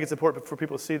 But I think it's important for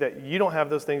people to see that you don't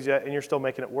have those things yet and you're still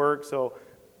making it work. So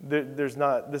this is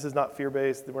not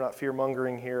fear-based. We're not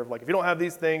fear-mongering here of like, if you don't have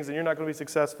these things, then you're not going to be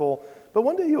successful. But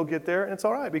one day you'll get there, and it's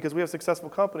all right because we have successful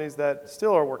companies that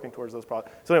still are working towards those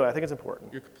products. So anyway, I think it's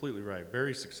important. You're completely right.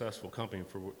 Very successful company,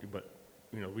 but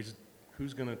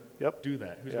who's going to do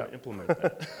that? Who's going to implement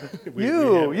that?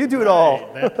 You do it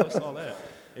all. That plus all that.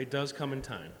 It does come in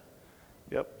time.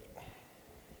 Yep.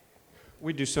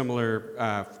 We do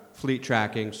similar fleet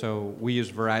tracking, so we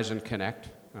use Verizon Connect,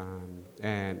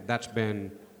 and that's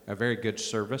been a very good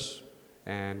service,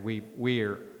 and we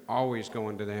are always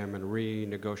going to them and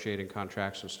renegotiating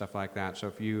contracts and stuff like that. So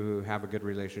if you have a good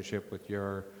relationship with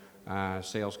your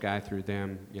sales guy through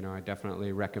them, I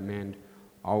definitely recommend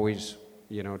always,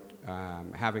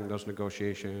 having those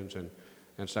negotiations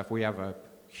and stuff. We have a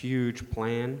huge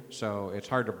plan, so it's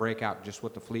hard to break out just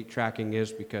what the fleet tracking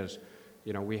is because,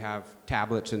 we have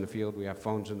tablets in the field, we have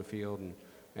phones in the field,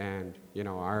 and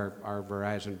our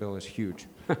Verizon bill is huge.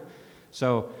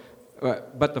 So,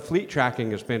 but the fleet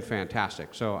tracking has been fantastic.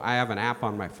 So I have an app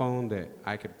on my phone that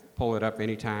I could pull it up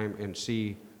anytime and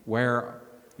see where,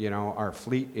 our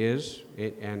fleet is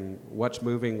and what's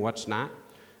moving, what's not.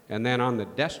 And then on the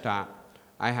desktop,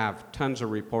 I have tons of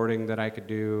reporting that I could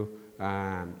do,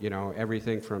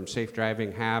 everything from safe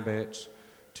driving habits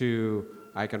to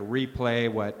I can replay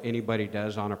what anybody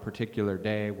does on a particular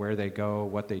day, where they go,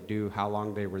 what they do, how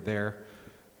long they were there.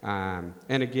 And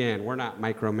again, we're not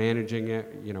micromanaging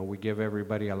it. We give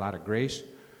everybody a lot of grace.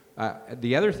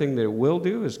 The other thing that it will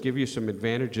do is give you some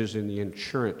advantages in the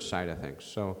insurance side of things.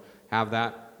 So have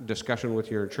that discussion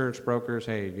with your insurance brokers.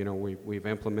 Hey, we've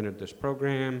implemented this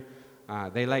program.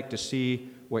 They like to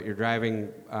see what your driving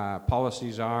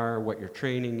policies are, what your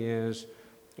training is,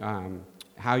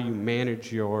 how you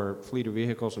manage your fleet of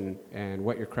vehicles and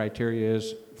what your criteria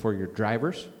is for your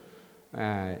drivers.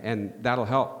 And that'll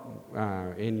help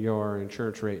in your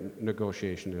insurance rate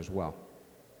negotiation as well.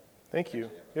 Thank you.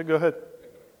 Yeah, go ahead.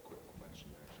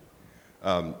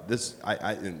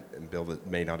 And Bill, that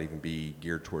may not even be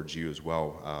geared towards you as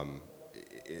well.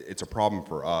 It's a problem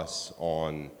for us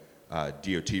on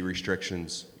DOT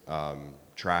restrictions,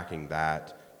 tracking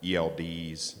that.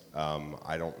 ELDs,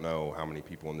 I don't know how many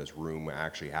people in this room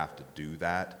actually have to do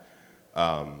that.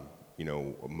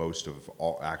 Most of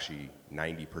all, actually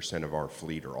 90% of our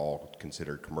fleet are all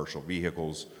considered commercial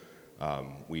vehicles.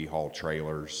 We haul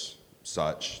trailers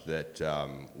such that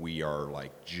we are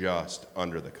like just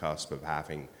under the cusp of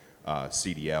having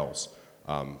CDLs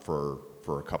for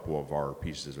for a couple of our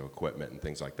pieces of equipment and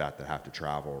things like that that have to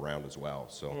travel around as well.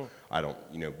 So I don't,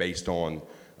 based on,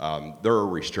 there are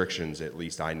restrictions, at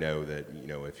least I know that,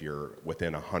 if you're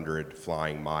within 100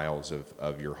 flying miles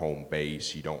of your home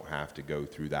base, you don't have to go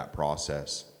through that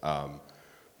process.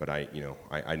 But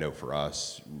I know for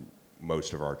us,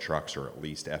 most of our trucks are at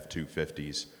least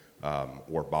F-250s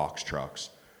or box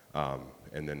trucks.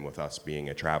 And then with us being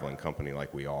a traveling company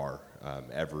like we are,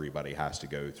 everybody has to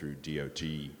go through DOT,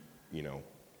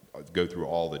 go through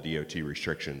all the DOT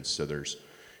restrictions. So there's,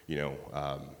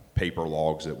 paper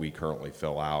logs that we currently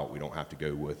fill out. We don't have to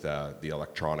go with the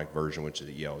electronic version, which is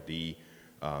the ELD.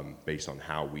 Based on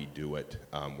how we do it,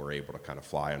 we're able to kind of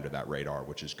fly under that radar,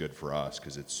 which is good for us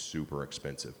because it's super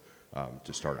expensive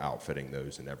to start outfitting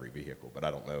those in every vehicle. But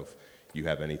I don't know if you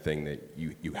have anything that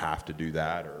you have to do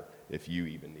that, or if you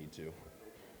even need to.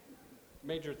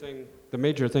 The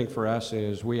major thing for us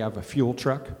is we have a fuel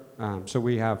truck. So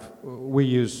we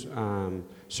use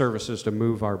services to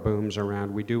move our booms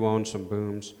around. We do own some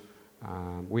booms.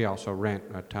 We also rent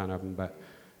a ton of them, but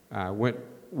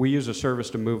we use a service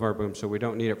to move our booms, so we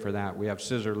don't need it for that. We have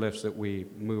scissor lifts that we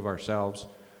move ourselves.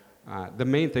 The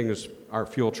main thing is our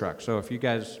fuel truck. So if you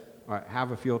guys have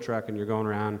a fuel truck and you're going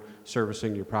around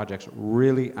servicing your projects,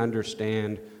 really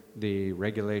understand the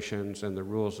regulations and the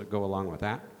rules that go along with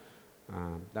that.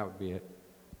 That would be it.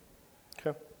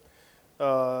 Okay.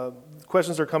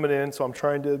 Questions are coming in, so I'm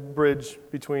trying to bridge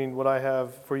between what I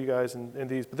have for you guys and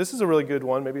these. But this is a really good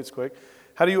one. Maybe it's quick.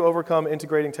 How do you overcome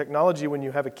integrating technology when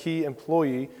you have a key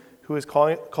employee who is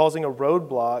causing a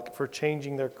roadblock for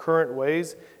changing their current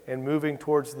ways and moving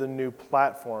towards the new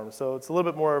platform? So it's a little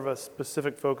bit more of a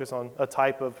specific focus on a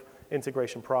type of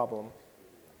integration problem.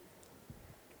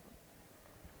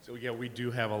 So yeah, we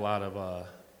do have a lot of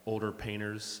older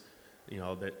painters,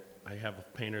 that I have a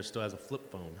painter that still has a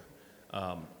flip phone.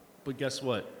 But guess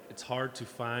what? It's hard to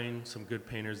find some good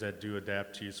painters that do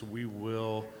adapt to you. So we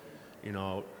will,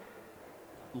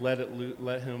 let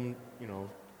him,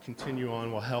 continue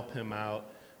on. We'll help him out.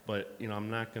 But, I'm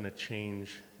not going to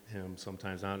change him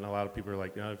sometimes. And a lot of people are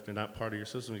like, if they're not part of your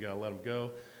system, you got to let them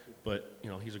go. But,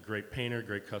 he's a great painter,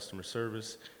 great customer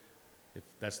service. If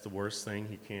that's the worst thing,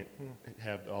 he can't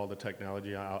have all the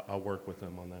technology, I'll work with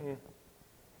him on that.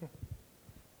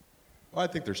 Well, I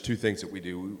think there's two things that we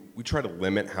do. We try to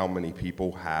limit how many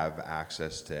people have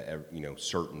access to,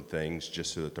 certain things,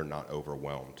 just so that they're not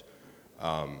overwhelmed.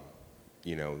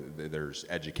 There's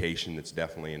education that's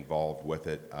definitely involved with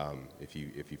it. If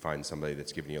you find somebody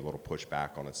that's giving you a little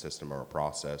pushback on a system or a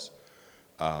process,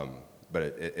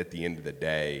 but at the end of the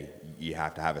day, you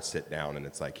have to have a sit down, and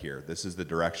it's like, here, this is the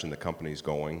direction the company's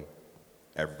going.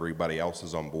 Everybody else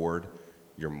is on board.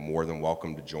 You're more than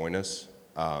welcome to join us.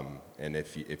 And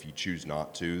if you choose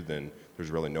not to, then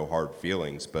there's really no hard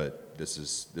feelings. But this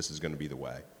is going to be the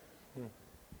way.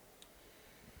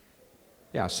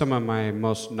 Yeah, some of my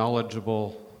most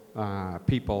knowledgeable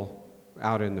people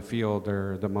out in the field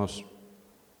are the most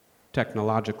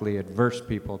technologically adverse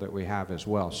people that we have as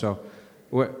well. So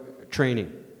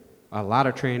training, a lot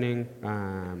of training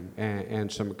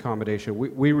and some accommodation.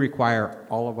 We require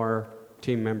all of our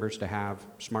team members to have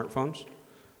smartphones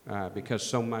because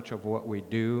so much of what we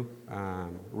do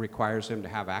requires them to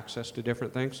have access to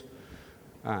different things.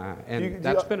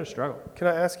 That's been a struggle. Can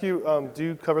I ask you, do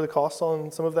you cover the costs on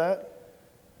some of that?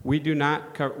 We do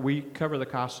not. We cover the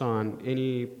costs on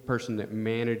any person that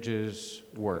manages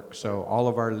work. So all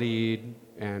of our lead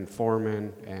and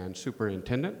foremen and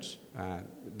superintendents,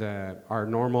 our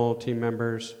normal team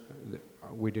members,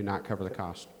 we do not cover the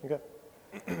cost. Okay.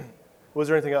 Was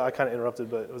there anything, I kind of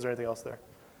interrupted, but was there anything else there?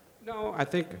 No, I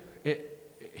think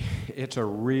it's a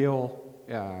real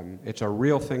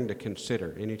thing to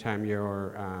consider anytime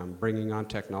you're bringing on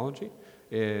technology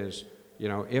is,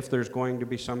 if there's going to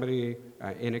be somebody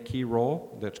in a key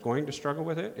role that's going to struggle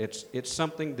with it, it's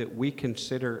something that we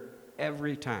consider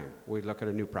every time we look at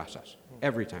a new process.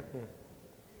 Every time.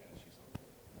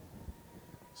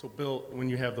 So, Bill, when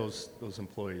you have those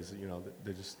employees,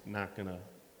 they're just not going to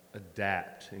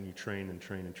adapt, and you train and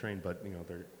train and train, but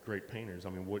they're great painters. I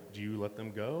mean, do you let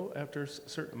them go after a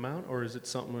certain amount, or is it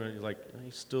something where you're like,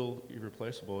 he's still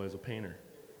irreplaceable as a painter?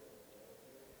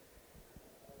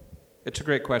 It's a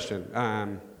great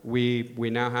question. We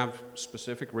now have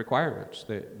specific requirements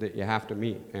that you have to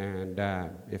meet, and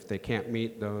if they can't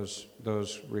meet those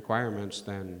requirements,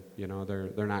 then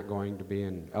they're not going to be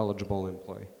an eligible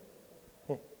employee.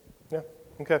 Yeah.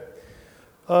 Okay.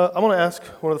 I'm going to ask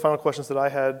one of the final questions that I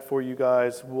had for you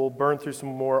guys. We'll burn through some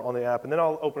more on the app, and then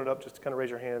I'll open it up just to kind of raise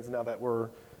your hands now that we're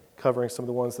covering some of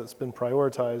the ones that's been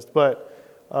prioritized. But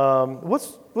what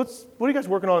are you guys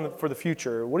working on for the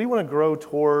future? What do you want to grow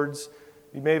towards?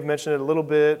 You may have mentioned it a little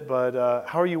bit, but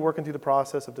how are you working through the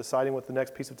process of deciding what the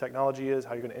next piece of technology is,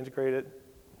 how you're going to integrate it?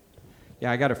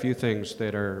 Yeah, I got a few things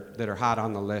that are hot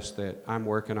on the list that I'm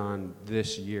working on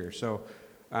this year. So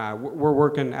we're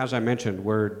working, as I mentioned,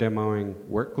 we're demoing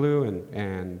WorkGlue,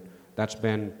 and that's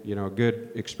been a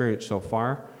good experience so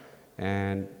far.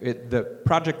 And the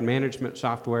project management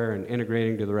software and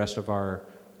integrating to the rest of our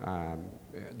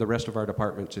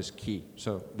departments is key.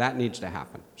 So that needs to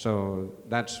happen. So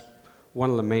that's one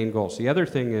of the main goals. The other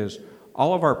thing is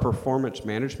all of our performance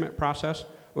management process.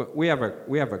 We have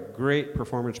a great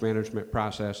performance management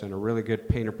process and a really good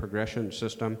painter progression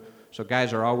system. So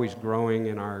guys are always growing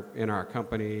in our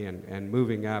company and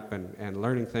moving up and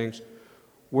learning things.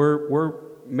 We're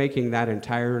making that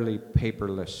entirely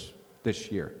paperless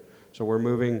this year. So we're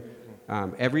moving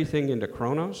everything into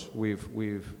Kronos.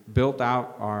 We've built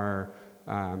out our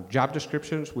job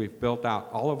descriptions. We've built out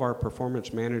all of our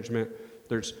performance management.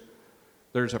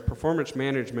 There's a performance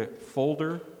management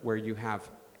folder where you have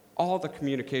all the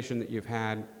communication that you've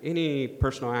had, any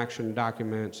personal action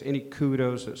documents, any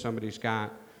kudos that somebody's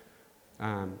got,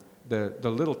 the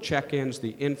little check-ins,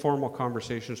 the informal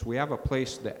conversations. We have a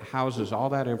place that houses all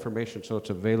that information so it's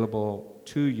available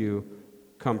to you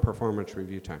come performance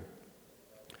review time.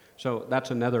 So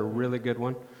that's another really good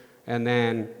one. And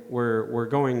then we're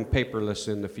going paperless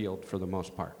in the field for the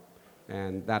most part.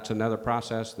 And that's another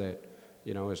process that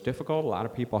is difficult. A lot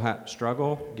of people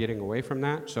struggle getting away from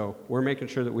that. So we're making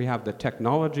sure that we have the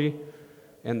technology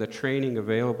and the training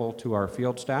available to our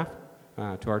field staff,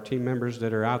 to our team members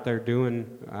that are out there doing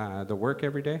the work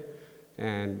every day,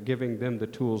 and giving them the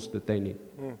tools that they need.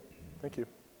 Thank you.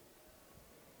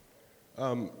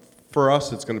 For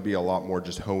us, it's going to be a lot more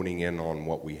just honing in on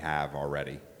what we have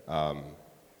already.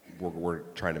 We're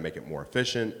trying to make it more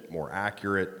efficient, more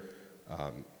accurate,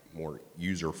 more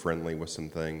user-friendly with some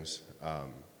things.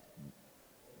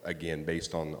 Again,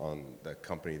 based on the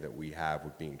company that we have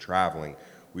with being traveling,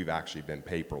 we've actually been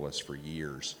paperless for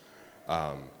years,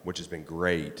 which has been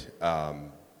great,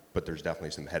 but there's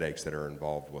definitely some headaches that are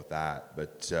involved with that.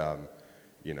 But,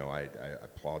 I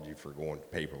applaud you for going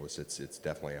paperless. It's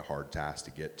definitely a hard task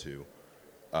to get to.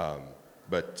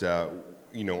 But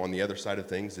on the other side of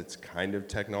things, it's kind of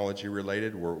technology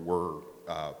related. We're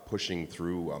pushing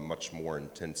through a much more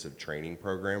intensive training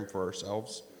program for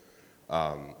ourselves.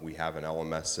 We have an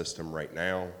LMS system right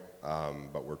now,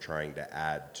 but we're trying to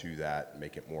add to that,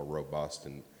 make it more robust,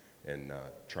 and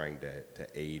trying to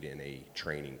aid in a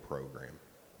training program.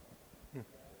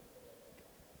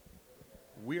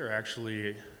 We are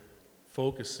actually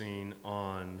focusing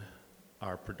on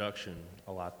our production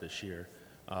a lot this year.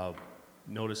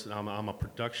 Notice that I'm a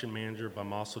production manager, but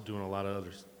I'm also doing a lot of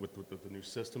others with the new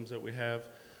systems that we have.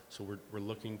 So we're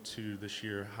looking to this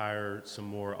year hire some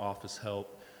more office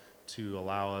help to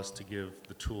allow us to give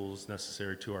the tools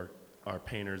necessary to our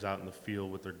painters out in the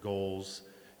field with their goals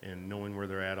and knowing where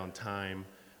they're at on time.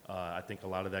 I think a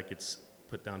lot of that gets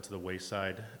put down to the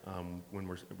wayside when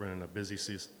we're in a busy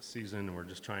season and we're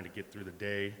just trying to get through the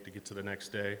day to get to the next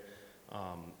day.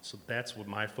 So that's what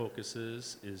my focus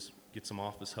is get some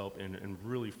office help and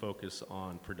really focus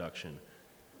on production.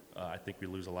 I think we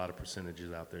lose a lot of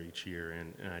percentages out there each year,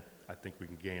 and I think we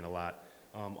can gain a lot.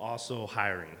 Also,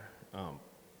 hiring.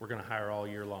 We're going to hire all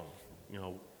year long.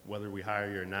 Whether we hire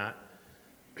you or not.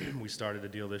 We started a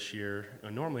deal this year.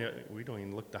 Normally, we don't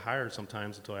even look to hire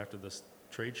sometimes until after this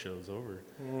trade show's over.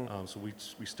 So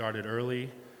we started early,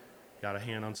 got a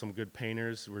hand on some good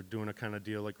painters. We're doing a kind of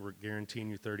deal like we're guaranteeing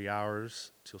you 30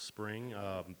 hours till spring.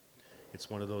 It's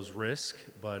one of those risks,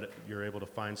 but you're able to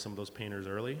find some of those painters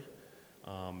early.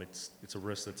 It's a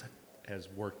risk that has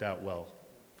worked out well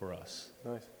for us.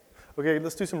 Nice. Okay,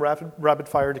 let's do some rapid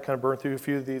fire to kind of burn through a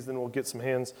few of these, then we'll get some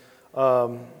hands.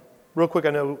 Real quick, I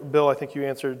know, Bill, I think you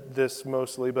answered this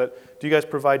mostly, but do you guys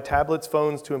provide tablets,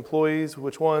 phones to employees?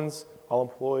 Which ones? All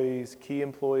employees, key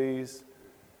employees?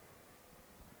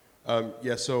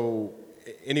 Yeah, so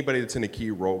anybody that's in a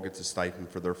key role gets a stipend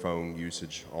for their phone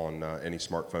usage on any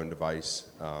smartphone device.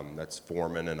 That's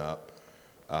foreman and up.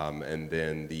 And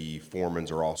then the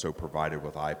foremans are also provided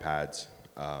with iPads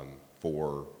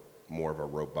for more of a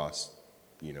robust,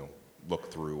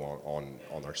 look through on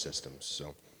our systems.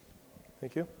 So,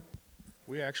 thank you.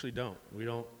 We actually don't. We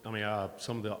don't. I mean,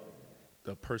 some of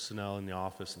the personnel in the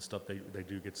office and stuff, they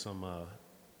do get some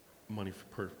money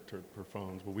per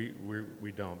phones, but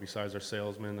we don't. Besides our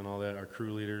salesmen and all that, our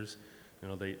crew leaders,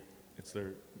 it's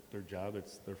their job,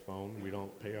 it's their phone. We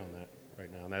don't pay on that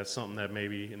right now, and that's something that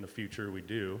maybe in the future we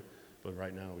do, but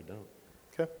right now we don't.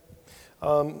 Okay.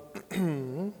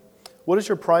 What is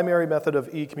your primary method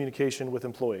of e-communication with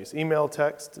employees? Email,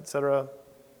 text, etc.?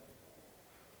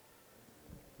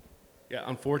 Yeah,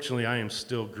 unfortunately, I am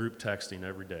still group texting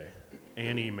every day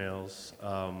and emails.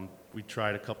 We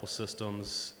tried a couple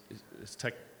systems. It's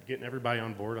getting everybody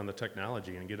on board on the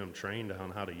technology and getting them trained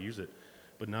on how to use it.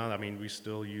 But now, I mean, we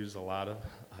still use I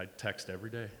text every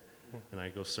day, and I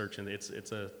go searching.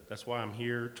 That's why I'm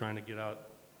here, trying to get out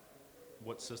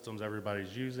what systems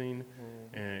everybody's using,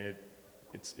 and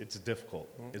it's difficult.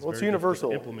 It's very universal,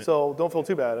 difficult to implement. so don't feel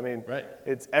too bad. I mean, Right.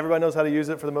 Everybody knows how to use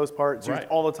it for the most part. It's used Right.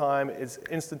 all the time. It's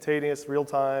instantaneous, real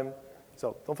time.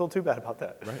 So don't feel too bad about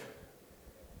that. Right.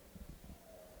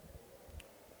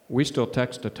 We still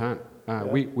text a ton. Yeah.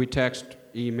 We text,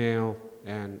 email,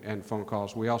 and phone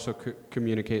calls. We also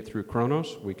communicate through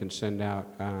Kronos. We can send out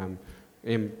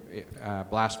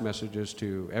blast messages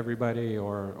to everybody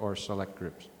or select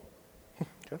groups.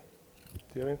 Okay.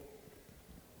 Do you have any?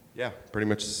 Yeah, pretty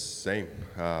much the same.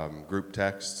 Group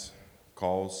texts,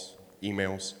 calls,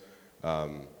 emails.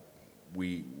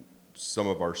 Some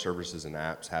of our services and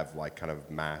apps have like kind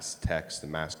of mass text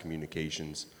and mass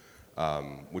communications,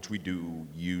 which we do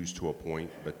use to a point,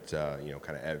 but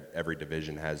kind of every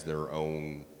division has their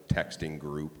own texting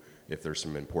group if there's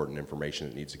some important information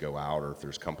that needs to go out, or if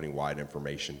there's company-wide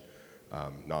information.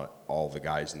 Not all the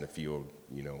guys in the field,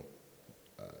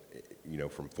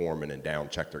 from foreman and down,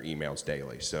 check their emails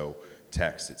daily. So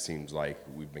text, it seems like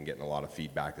we've been getting a lot of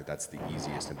feedback that that's the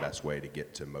easiest and best way to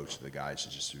get to most of the guys,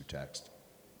 is just through text.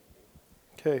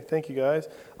 Okay, thank you guys.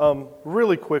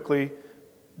 Really quickly,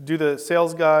 do the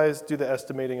sales guys do the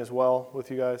estimating as well with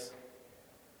you guys?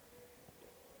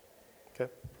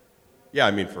 Okay. Yeah,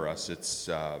 I mean, for us, it's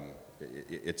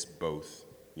both.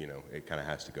 It kind of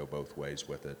has to go both ways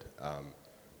with it.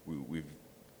 We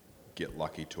get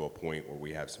lucky to a point where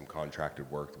we have some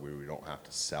contracted work where we don't have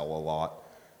to sell a lot,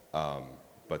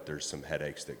 but there's some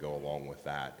headaches that go along with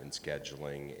that in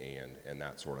scheduling and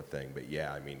that sort of thing. But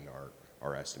yeah, I mean,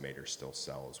 our estimators still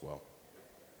sell as well.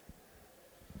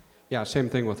 Yeah, same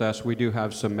thing with us. We do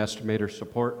have some estimator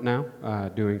support now,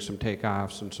 doing some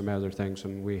takeoffs and some other things,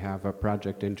 and we have a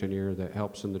project engineer that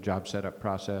helps in the job setup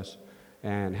process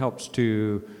and helps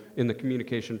in the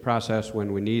communication process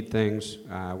when we need things,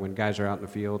 when guys are out in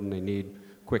the field and they need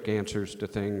quick answers to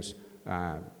things,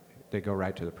 they go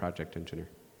right to the project engineer.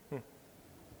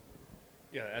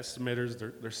 Yeah, estimators,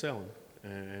 they're selling,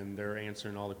 and they're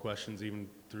answering all the questions, even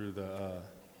through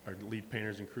our lead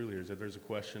painters and crew leaders. If there's a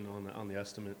question on the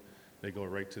estimate, they go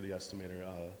right to the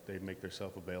estimator. They make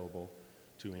themselves available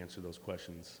to answer those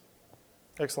questions.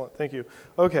 Excellent, thank you.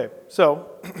 Okay, so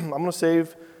I'm going to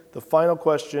save the final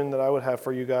question that I would have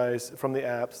for you guys from the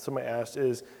apps. Somebody asked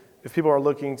is, if people are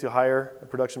looking to hire a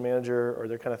production manager, or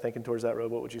they're kind of thinking towards that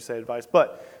road, what would you say advice?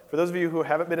 But for those of you who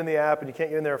haven't been in the app and you can't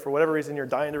get in there for whatever reason, you're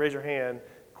dying to raise your hand,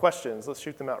 questions, let's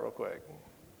shoot them out real quick.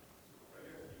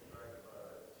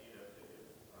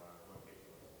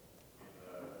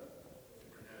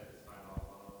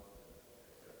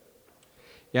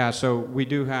 Yeah, so we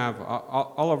do have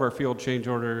all of our field change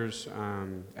orders,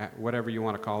 whatever you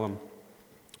want to call them.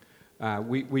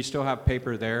 We still have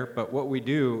paper there, but what we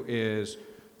do is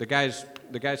the guys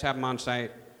have them on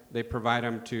site. They provide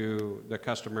them to the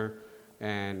customer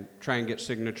and try and get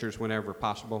signatures whenever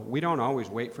possible. We don't always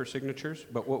wait for signatures,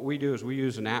 but what we do is we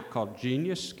use an app called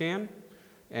Genius Scan,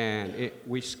 and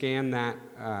we scan that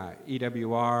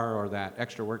EWR or that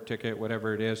extra work ticket,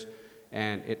 whatever it is,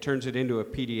 and it turns it into a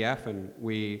PDF, and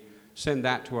we send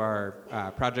that to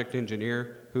our project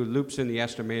engineer, who loops in the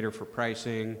estimator for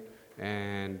pricing.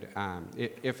 And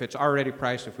if it's already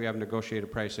priced, if we have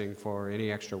negotiated pricing for any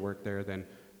extra work there, then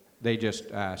they just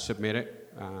submit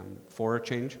it for a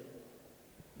change.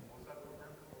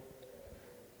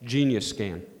 Genius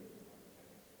Scan.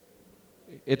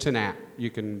 It's an app. You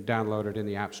can download it in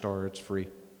the App Store. It's free.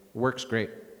 Works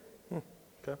great.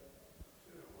 Okay.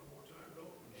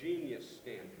 Genius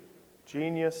Scan.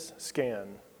 Genius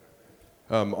Scan.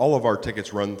 All of our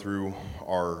tickets run through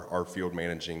our field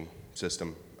managing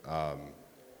system.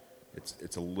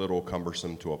 It's a little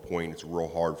cumbersome to a point. It's real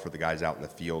hard for the guys out in the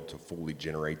field to fully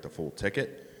generate the full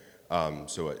ticket.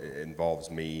 So it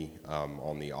involves me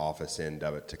on the office end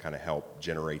of it to kind of help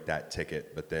generate that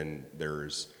ticket. But then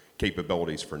there's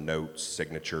capabilities for notes,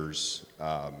 signatures,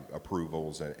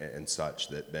 approvals, and such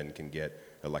that then can get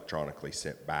electronically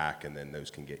sent back, and then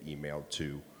those can get emailed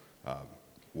to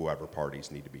whoever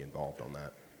parties need to be involved on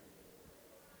that.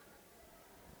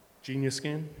 Genius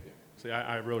Scan? See,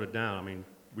 I wrote it down. I mean,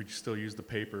 we still use the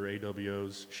paper,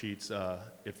 AWOs, sheets.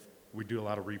 If we do a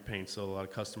lot of repaint, so a lot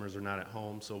of customers are not at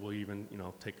home, so we'll even,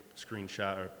 take a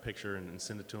screenshot or a picture and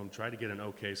send it to them. Try to get an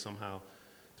okay somehow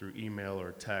through email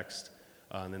or text,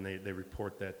 and then they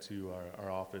report that to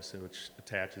our office, which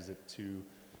attaches it to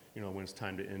when it's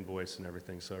time to invoice and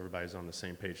everything, so everybody's on the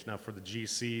same page. Now, for the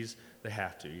GCs, they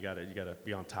have to. You gotta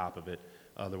be on top of it.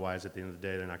 Otherwise, at the end of the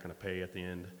day, they're not going to pay at the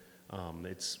end.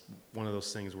 It's one of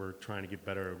those things we're trying to get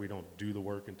better. We don't do the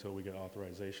work until we get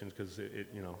authorizations because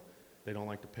they don't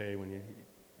like to pay when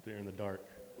they're in the dark.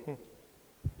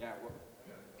 Yeah.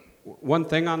 One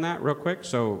thing on that, real quick.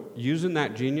 So using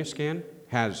that Genius Scan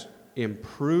has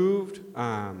improved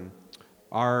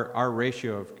our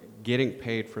ratio of getting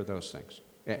paid for those things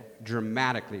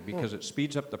dramatically because it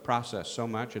speeds up the process so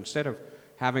much. Instead of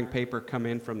having paper come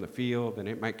in from the field and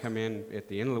it might come in at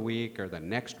the end of the week or the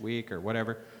next week or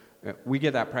whatever, we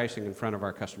get that pricing in front of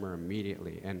our customer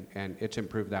immediately, and it's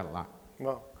improved that a lot.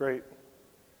 Well, great.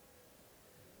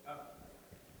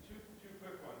 Two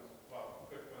quick ones. Well,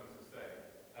 quick ones to say.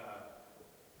 Are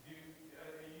you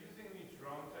using any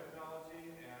drone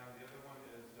technology? And the other one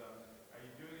is, are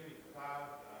you doing any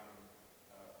cloud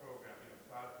programming,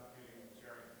 cloud computing,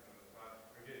 sharing on the cloud,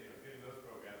 or getting those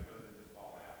programs, or is it just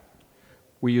all apps?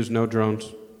 We use no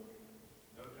drones.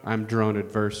 I'm drone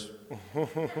adverse.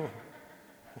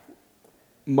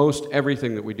 Most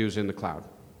everything that we do is in the cloud,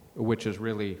 which is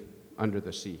really under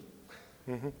the sea.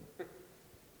 Mm-hmm.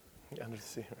 Under the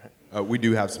sea, right. We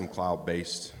do have some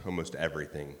cloud-based, almost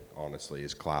everything, honestly,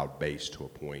 is cloud-based to a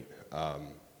point.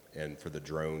 And for the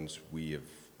drones, we've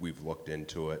looked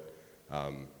into it.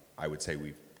 I would say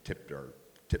we've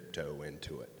tiptoe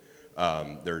into it.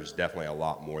 There's definitely a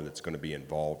lot more that's going to be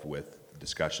involved with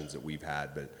discussions that we've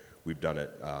had, but we've done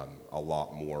it a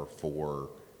lot more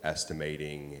for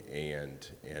estimating and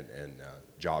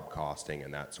job costing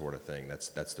and that sort of thing.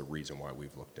 That's the reason why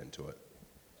we've looked into it.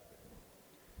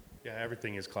 Yeah,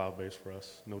 everything is cloud-based for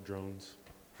us. No drones.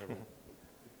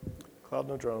 Cloud,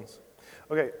 no drones.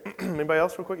 Okay, anybody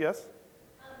else real quick? Yes?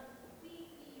 We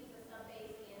use a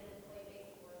sub-based and an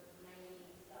employee-based for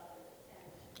 90 sub and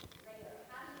regular.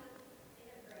 How do you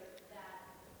integrate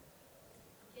that,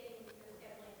 getting your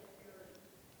scheduling with your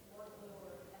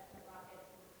workload or estimate rockets,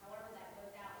 however that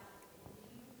goes out?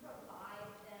 Do you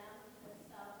provide them the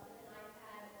sub with an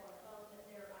iPad or a phone that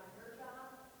they're on your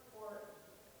job, or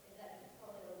is that just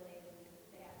totally eliminated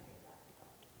and they have to figure that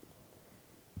themselves?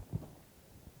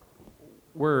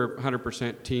 We're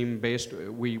 100% team-based.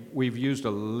 We've used a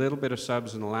little bit of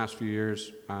subs in the last few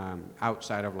years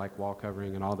outside of like wall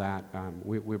covering and all that.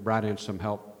 We brought in some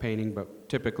help painting, but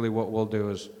typically what we'll do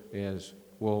is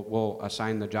we'll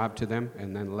assign the job to them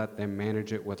and then let them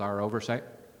manage it with our oversight.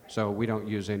 So we don't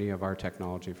use any of our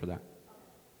technology for that.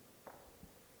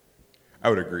 I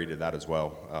would agree to that as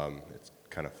well. It's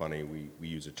kind of funny, we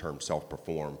use the term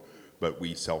self-perform, but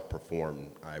we self-perform,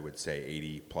 I would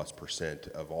say 80+%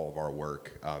 of all of our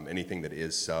work. Anything that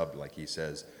is subbed, like he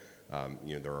says,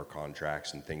 there are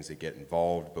contracts and things that get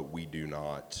involved, but we do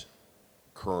not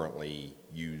currently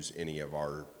use any of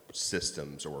our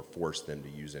systems or force them to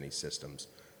use any systems.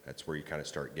 That's where you kind of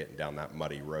start getting down that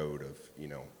muddy road of,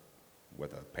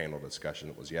 with a panel discussion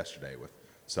that was yesterday with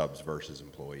subs versus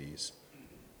employees.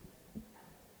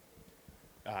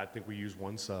 I think we use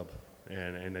one sub,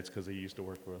 and that's because he used to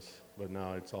work for us. But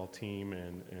now it's all team,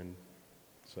 and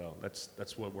so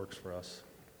that's what works for us.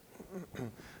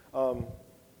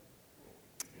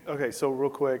 Okay, so real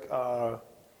quick,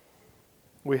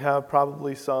 we have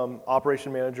probably some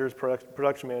operation managers,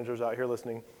 production managers out here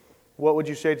listening. What would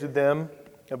you say to them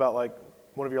about like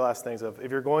one of your last things of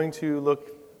if you're going to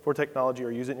look for technology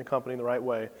or use it in your company in the right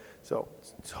way? So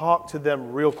talk to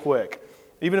them real quick.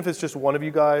 Even if it's just one of you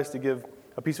guys to give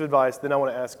a piece of advice, then I want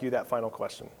to ask you that final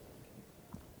question.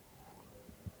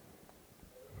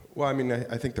 Well, I mean,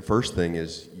 I think the first thing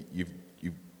is you've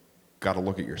got to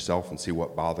look at yourself and see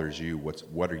what bothers you.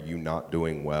 What are you not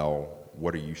doing well?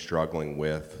 What are you struggling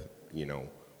with?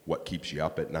 What keeps you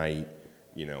up at night?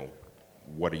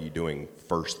 What are you doing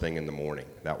first thing in the morning?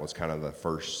 That was kind of the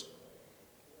first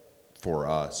for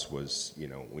us was,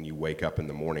 when you wake up in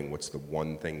the morning, what's the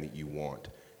one thing that you want?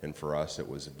 And for us, it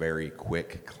was very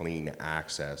quick, clean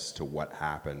access to what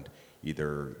happened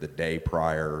either the day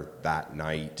prior, that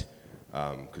night,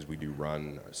 because we do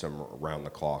run some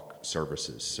around-the-clock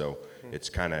services. So it's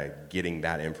kind of getting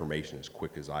that information as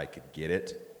quick as I could get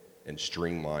it and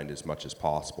streamlined as much as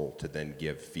possible to then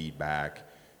give feedback,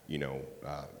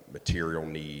 material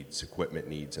needs, equipment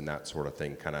needs, and that sort of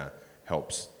thing kind of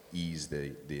helps ease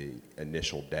the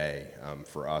initial day.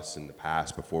 For us in the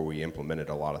past, before we implemented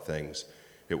a lot of things,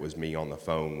 it was me on the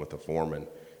phone with the foreman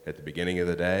at the beginning of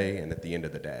the day and at the end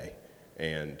of the day.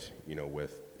 And,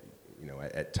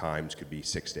 at times could be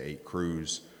 6 to 8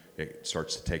 crews. It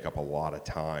starts to take up a lot of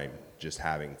time just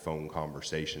having phone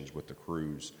conversations with the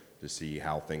crews to see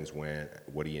how things went,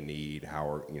 what do you need,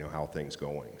 how things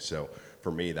going. So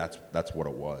for me, that's what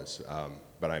it was.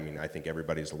 But I mean, I think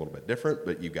everybody's a little bit different,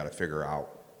 but you've got to figure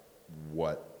out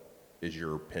what is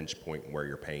your pinch point and where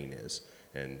your pain is,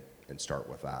 and start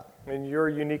with that. And you're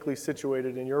uniquely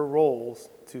situated in your roles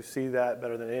to see that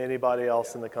better than anybody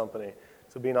else in the company.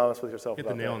 So being honest with yourself Hit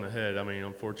about the nail that. on the head. I mean,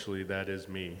 unfortunately, that is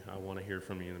me. I want to hear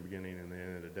from you in the beginning and the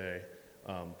end of the day.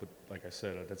 But like I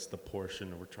said, that's the portion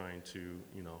that we're trying to,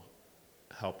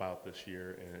 help out this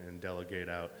year and delegate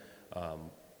out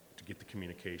to get the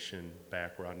communication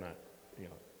back where I'm not,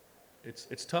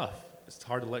 it's tough. It's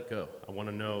hard to let go. I want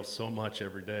to know so much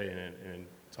every day, and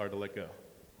it's hard to let go.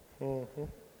 Mm-hmm.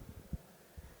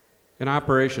 In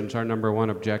operations, our number one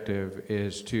objective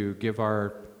is to give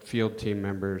our field team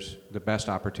members the best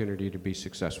opportunity to be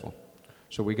successful.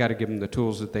 So we got to give them the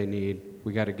tools that they need.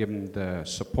 We got to give them the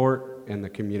support and the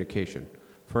communication.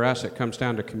 For us, it comes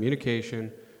down to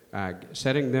communication,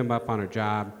 setting them up on a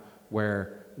job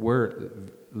where we're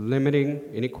limiting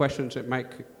any questions that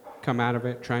might come out of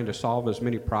it, trying to solve as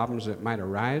many problems that might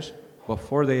arise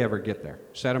before they ever get there.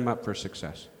 Set them up for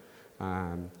success.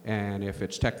 And if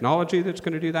it's technology that's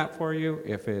going to do that for you,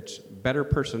 if it's better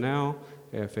personnel,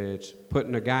 if it's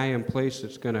putting a guy in place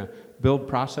that's going to build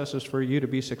processes for you to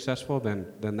be successful, then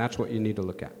that's what you need to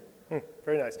look at.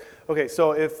 Very nice. Okay,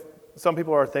 so if some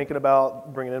people are thinking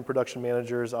about bringing in production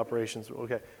managers, operations,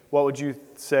 okay, what would you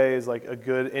say is like a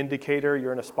good indicator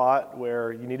you're in a spot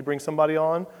where you need to bring somebody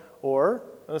on, or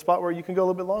in a spot where you can go a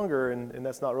little bit longer and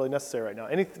that's not really necessary right now?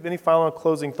 Any final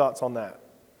closing thoughts on that?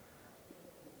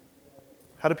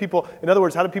 In other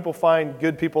words, how do people find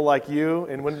good people like you,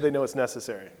 and when do they know it's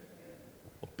necessary?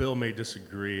 Well, Bill may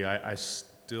disagree. I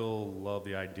still love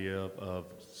the idea of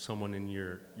someone in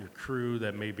your crew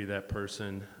that may be that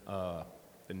person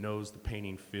that knows the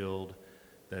painting field,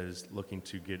 that is looking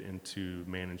to get into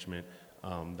management.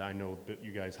 I know that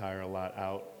you guys hire a lot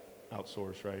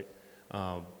outsource, right?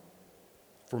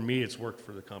 For me, it's worked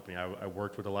for the company. I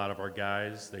worked with a lot of our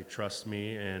guys. They trust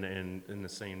me, and in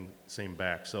the same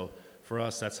back. So for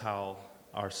us, that's how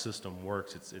our system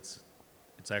works.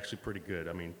 It's actually pretty good.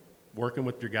 I mean, working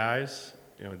with your guys,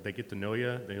 they get to know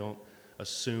you. They don't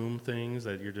assume things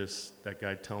that you're just that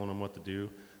guy telling them what to do.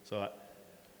 So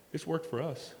it's worked for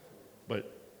us.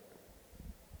 But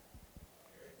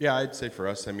yeah, I'd say for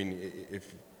us, I mean,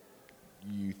 if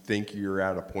you think you're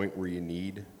at a point where you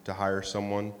need to hire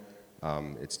someone,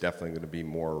 it's definitely going to be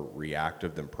more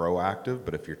reactive than proactive.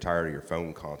 But if you're tired of your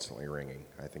phone constantly ringing,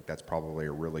 I think that's probably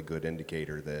a really good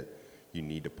indicator that you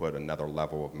need to put another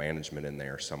level of management in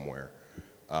there somewhere.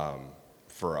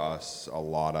 For us, a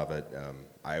lot of it,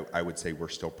 I would say we're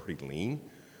still pretty lean,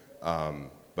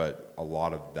 but a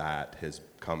lot of that has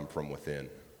come from within.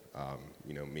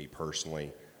 Me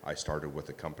personally, I started with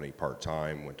the company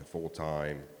part-time, went to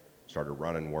full-time, started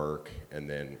running work, and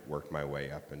then worked my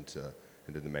way up into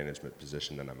the management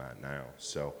position that I'm at now.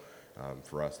 So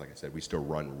for us, like I said, we still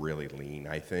run really lean,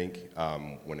 I think,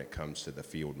 when it comes to the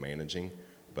field managing.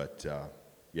 But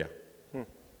yeah.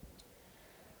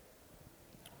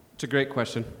 It's a great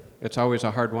question. It's always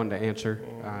a hard one to answer.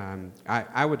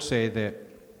 I would say that,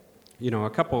 a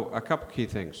couple key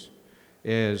things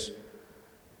is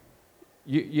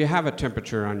you have a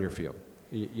temperature on your field.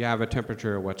 You have a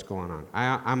temperature of what's going on.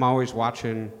 I'm always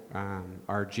watching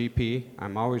our GP.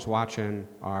 I'm always watching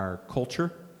our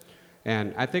culture.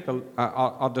 And I think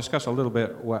I'll discuss a little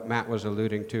bit what Matt was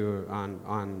alluding to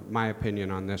on my opinion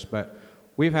on this. But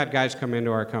we've had guys come into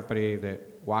our company that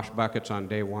wash buckets on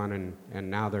day one,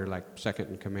 and now they're like second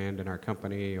in command in our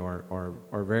company or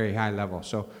very high level.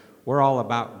 So we're all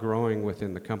about growing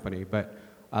within the company. But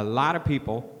a lot of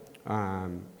people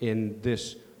in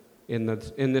this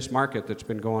market that's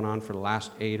been going on for the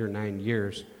last 8 or 9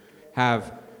 years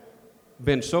have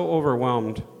been so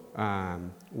overwhelmed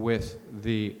with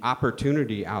the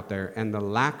opportunity out there and the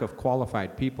lack of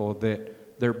qualified people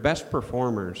that their best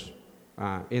performers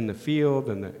in the field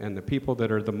and the people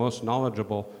that are the most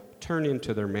knowledgeable turn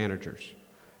into their managers.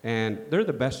 And they're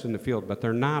the best in the field, but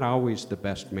they're not always the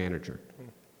best manager.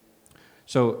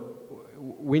 So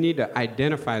we need to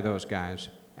identify those guys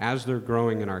as they're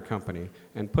growing in our company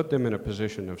and put them in a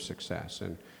position of success.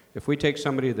 And if we take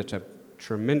somebody that's a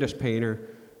tremendous painter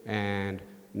and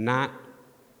not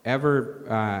ever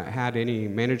had any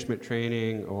management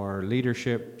training or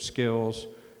leadership skills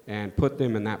and put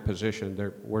them in that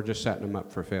position, we're just setting them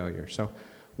up for failure. So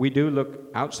we do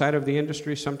look outside of the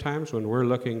industry sometimes when we're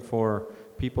looking for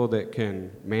people that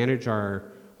can manage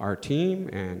our team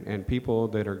and people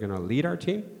that are going to lead our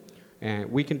team.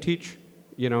 And we can teach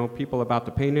people about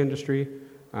the paint industry,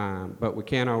 but we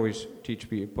can't always teach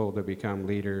people to become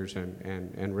leaders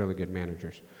and really good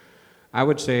managers. I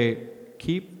would say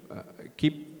keep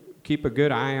a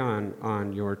good eye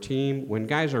on your team. When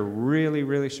guys are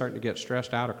really starting to get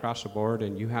stressed out across the board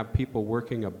and you have people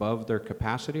working above their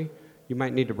capacity, you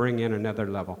might need to bring in another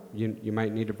level. You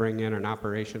might need to bring in an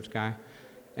operations guy.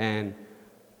 And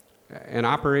an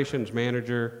operations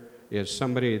manager is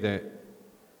somebody that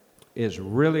is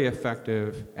really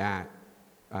effective at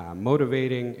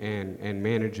motivating and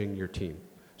managing your team.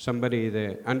 Somebody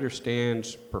that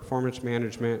understands performance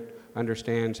management,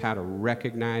 understands how to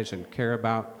recognize and care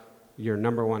about your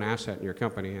number one asset in your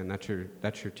company, and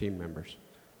that's your team members.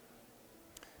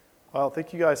 Well,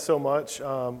 thank you guys so much.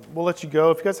 We'll let you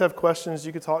go. If you guys have questions,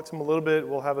 you can talk to them a little bit.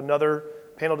 We'll have another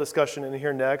panel discussion in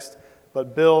here next.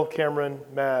 But Bill, Cameron,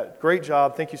 Matt, great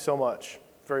job. Thank you so much.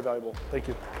 Very valuable. Thank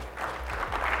you.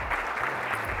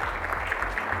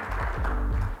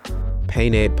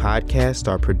 Paint Ed podcasts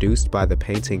are produced by the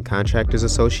Painting Contractors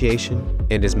Association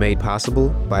and is made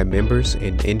possible by members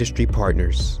and industry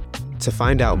partners. To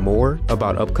find out more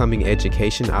about upcoming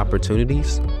education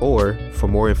opportunities or for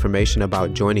more information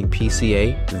about joining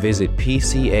PCA, visit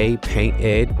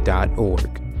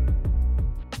pcapainted.org.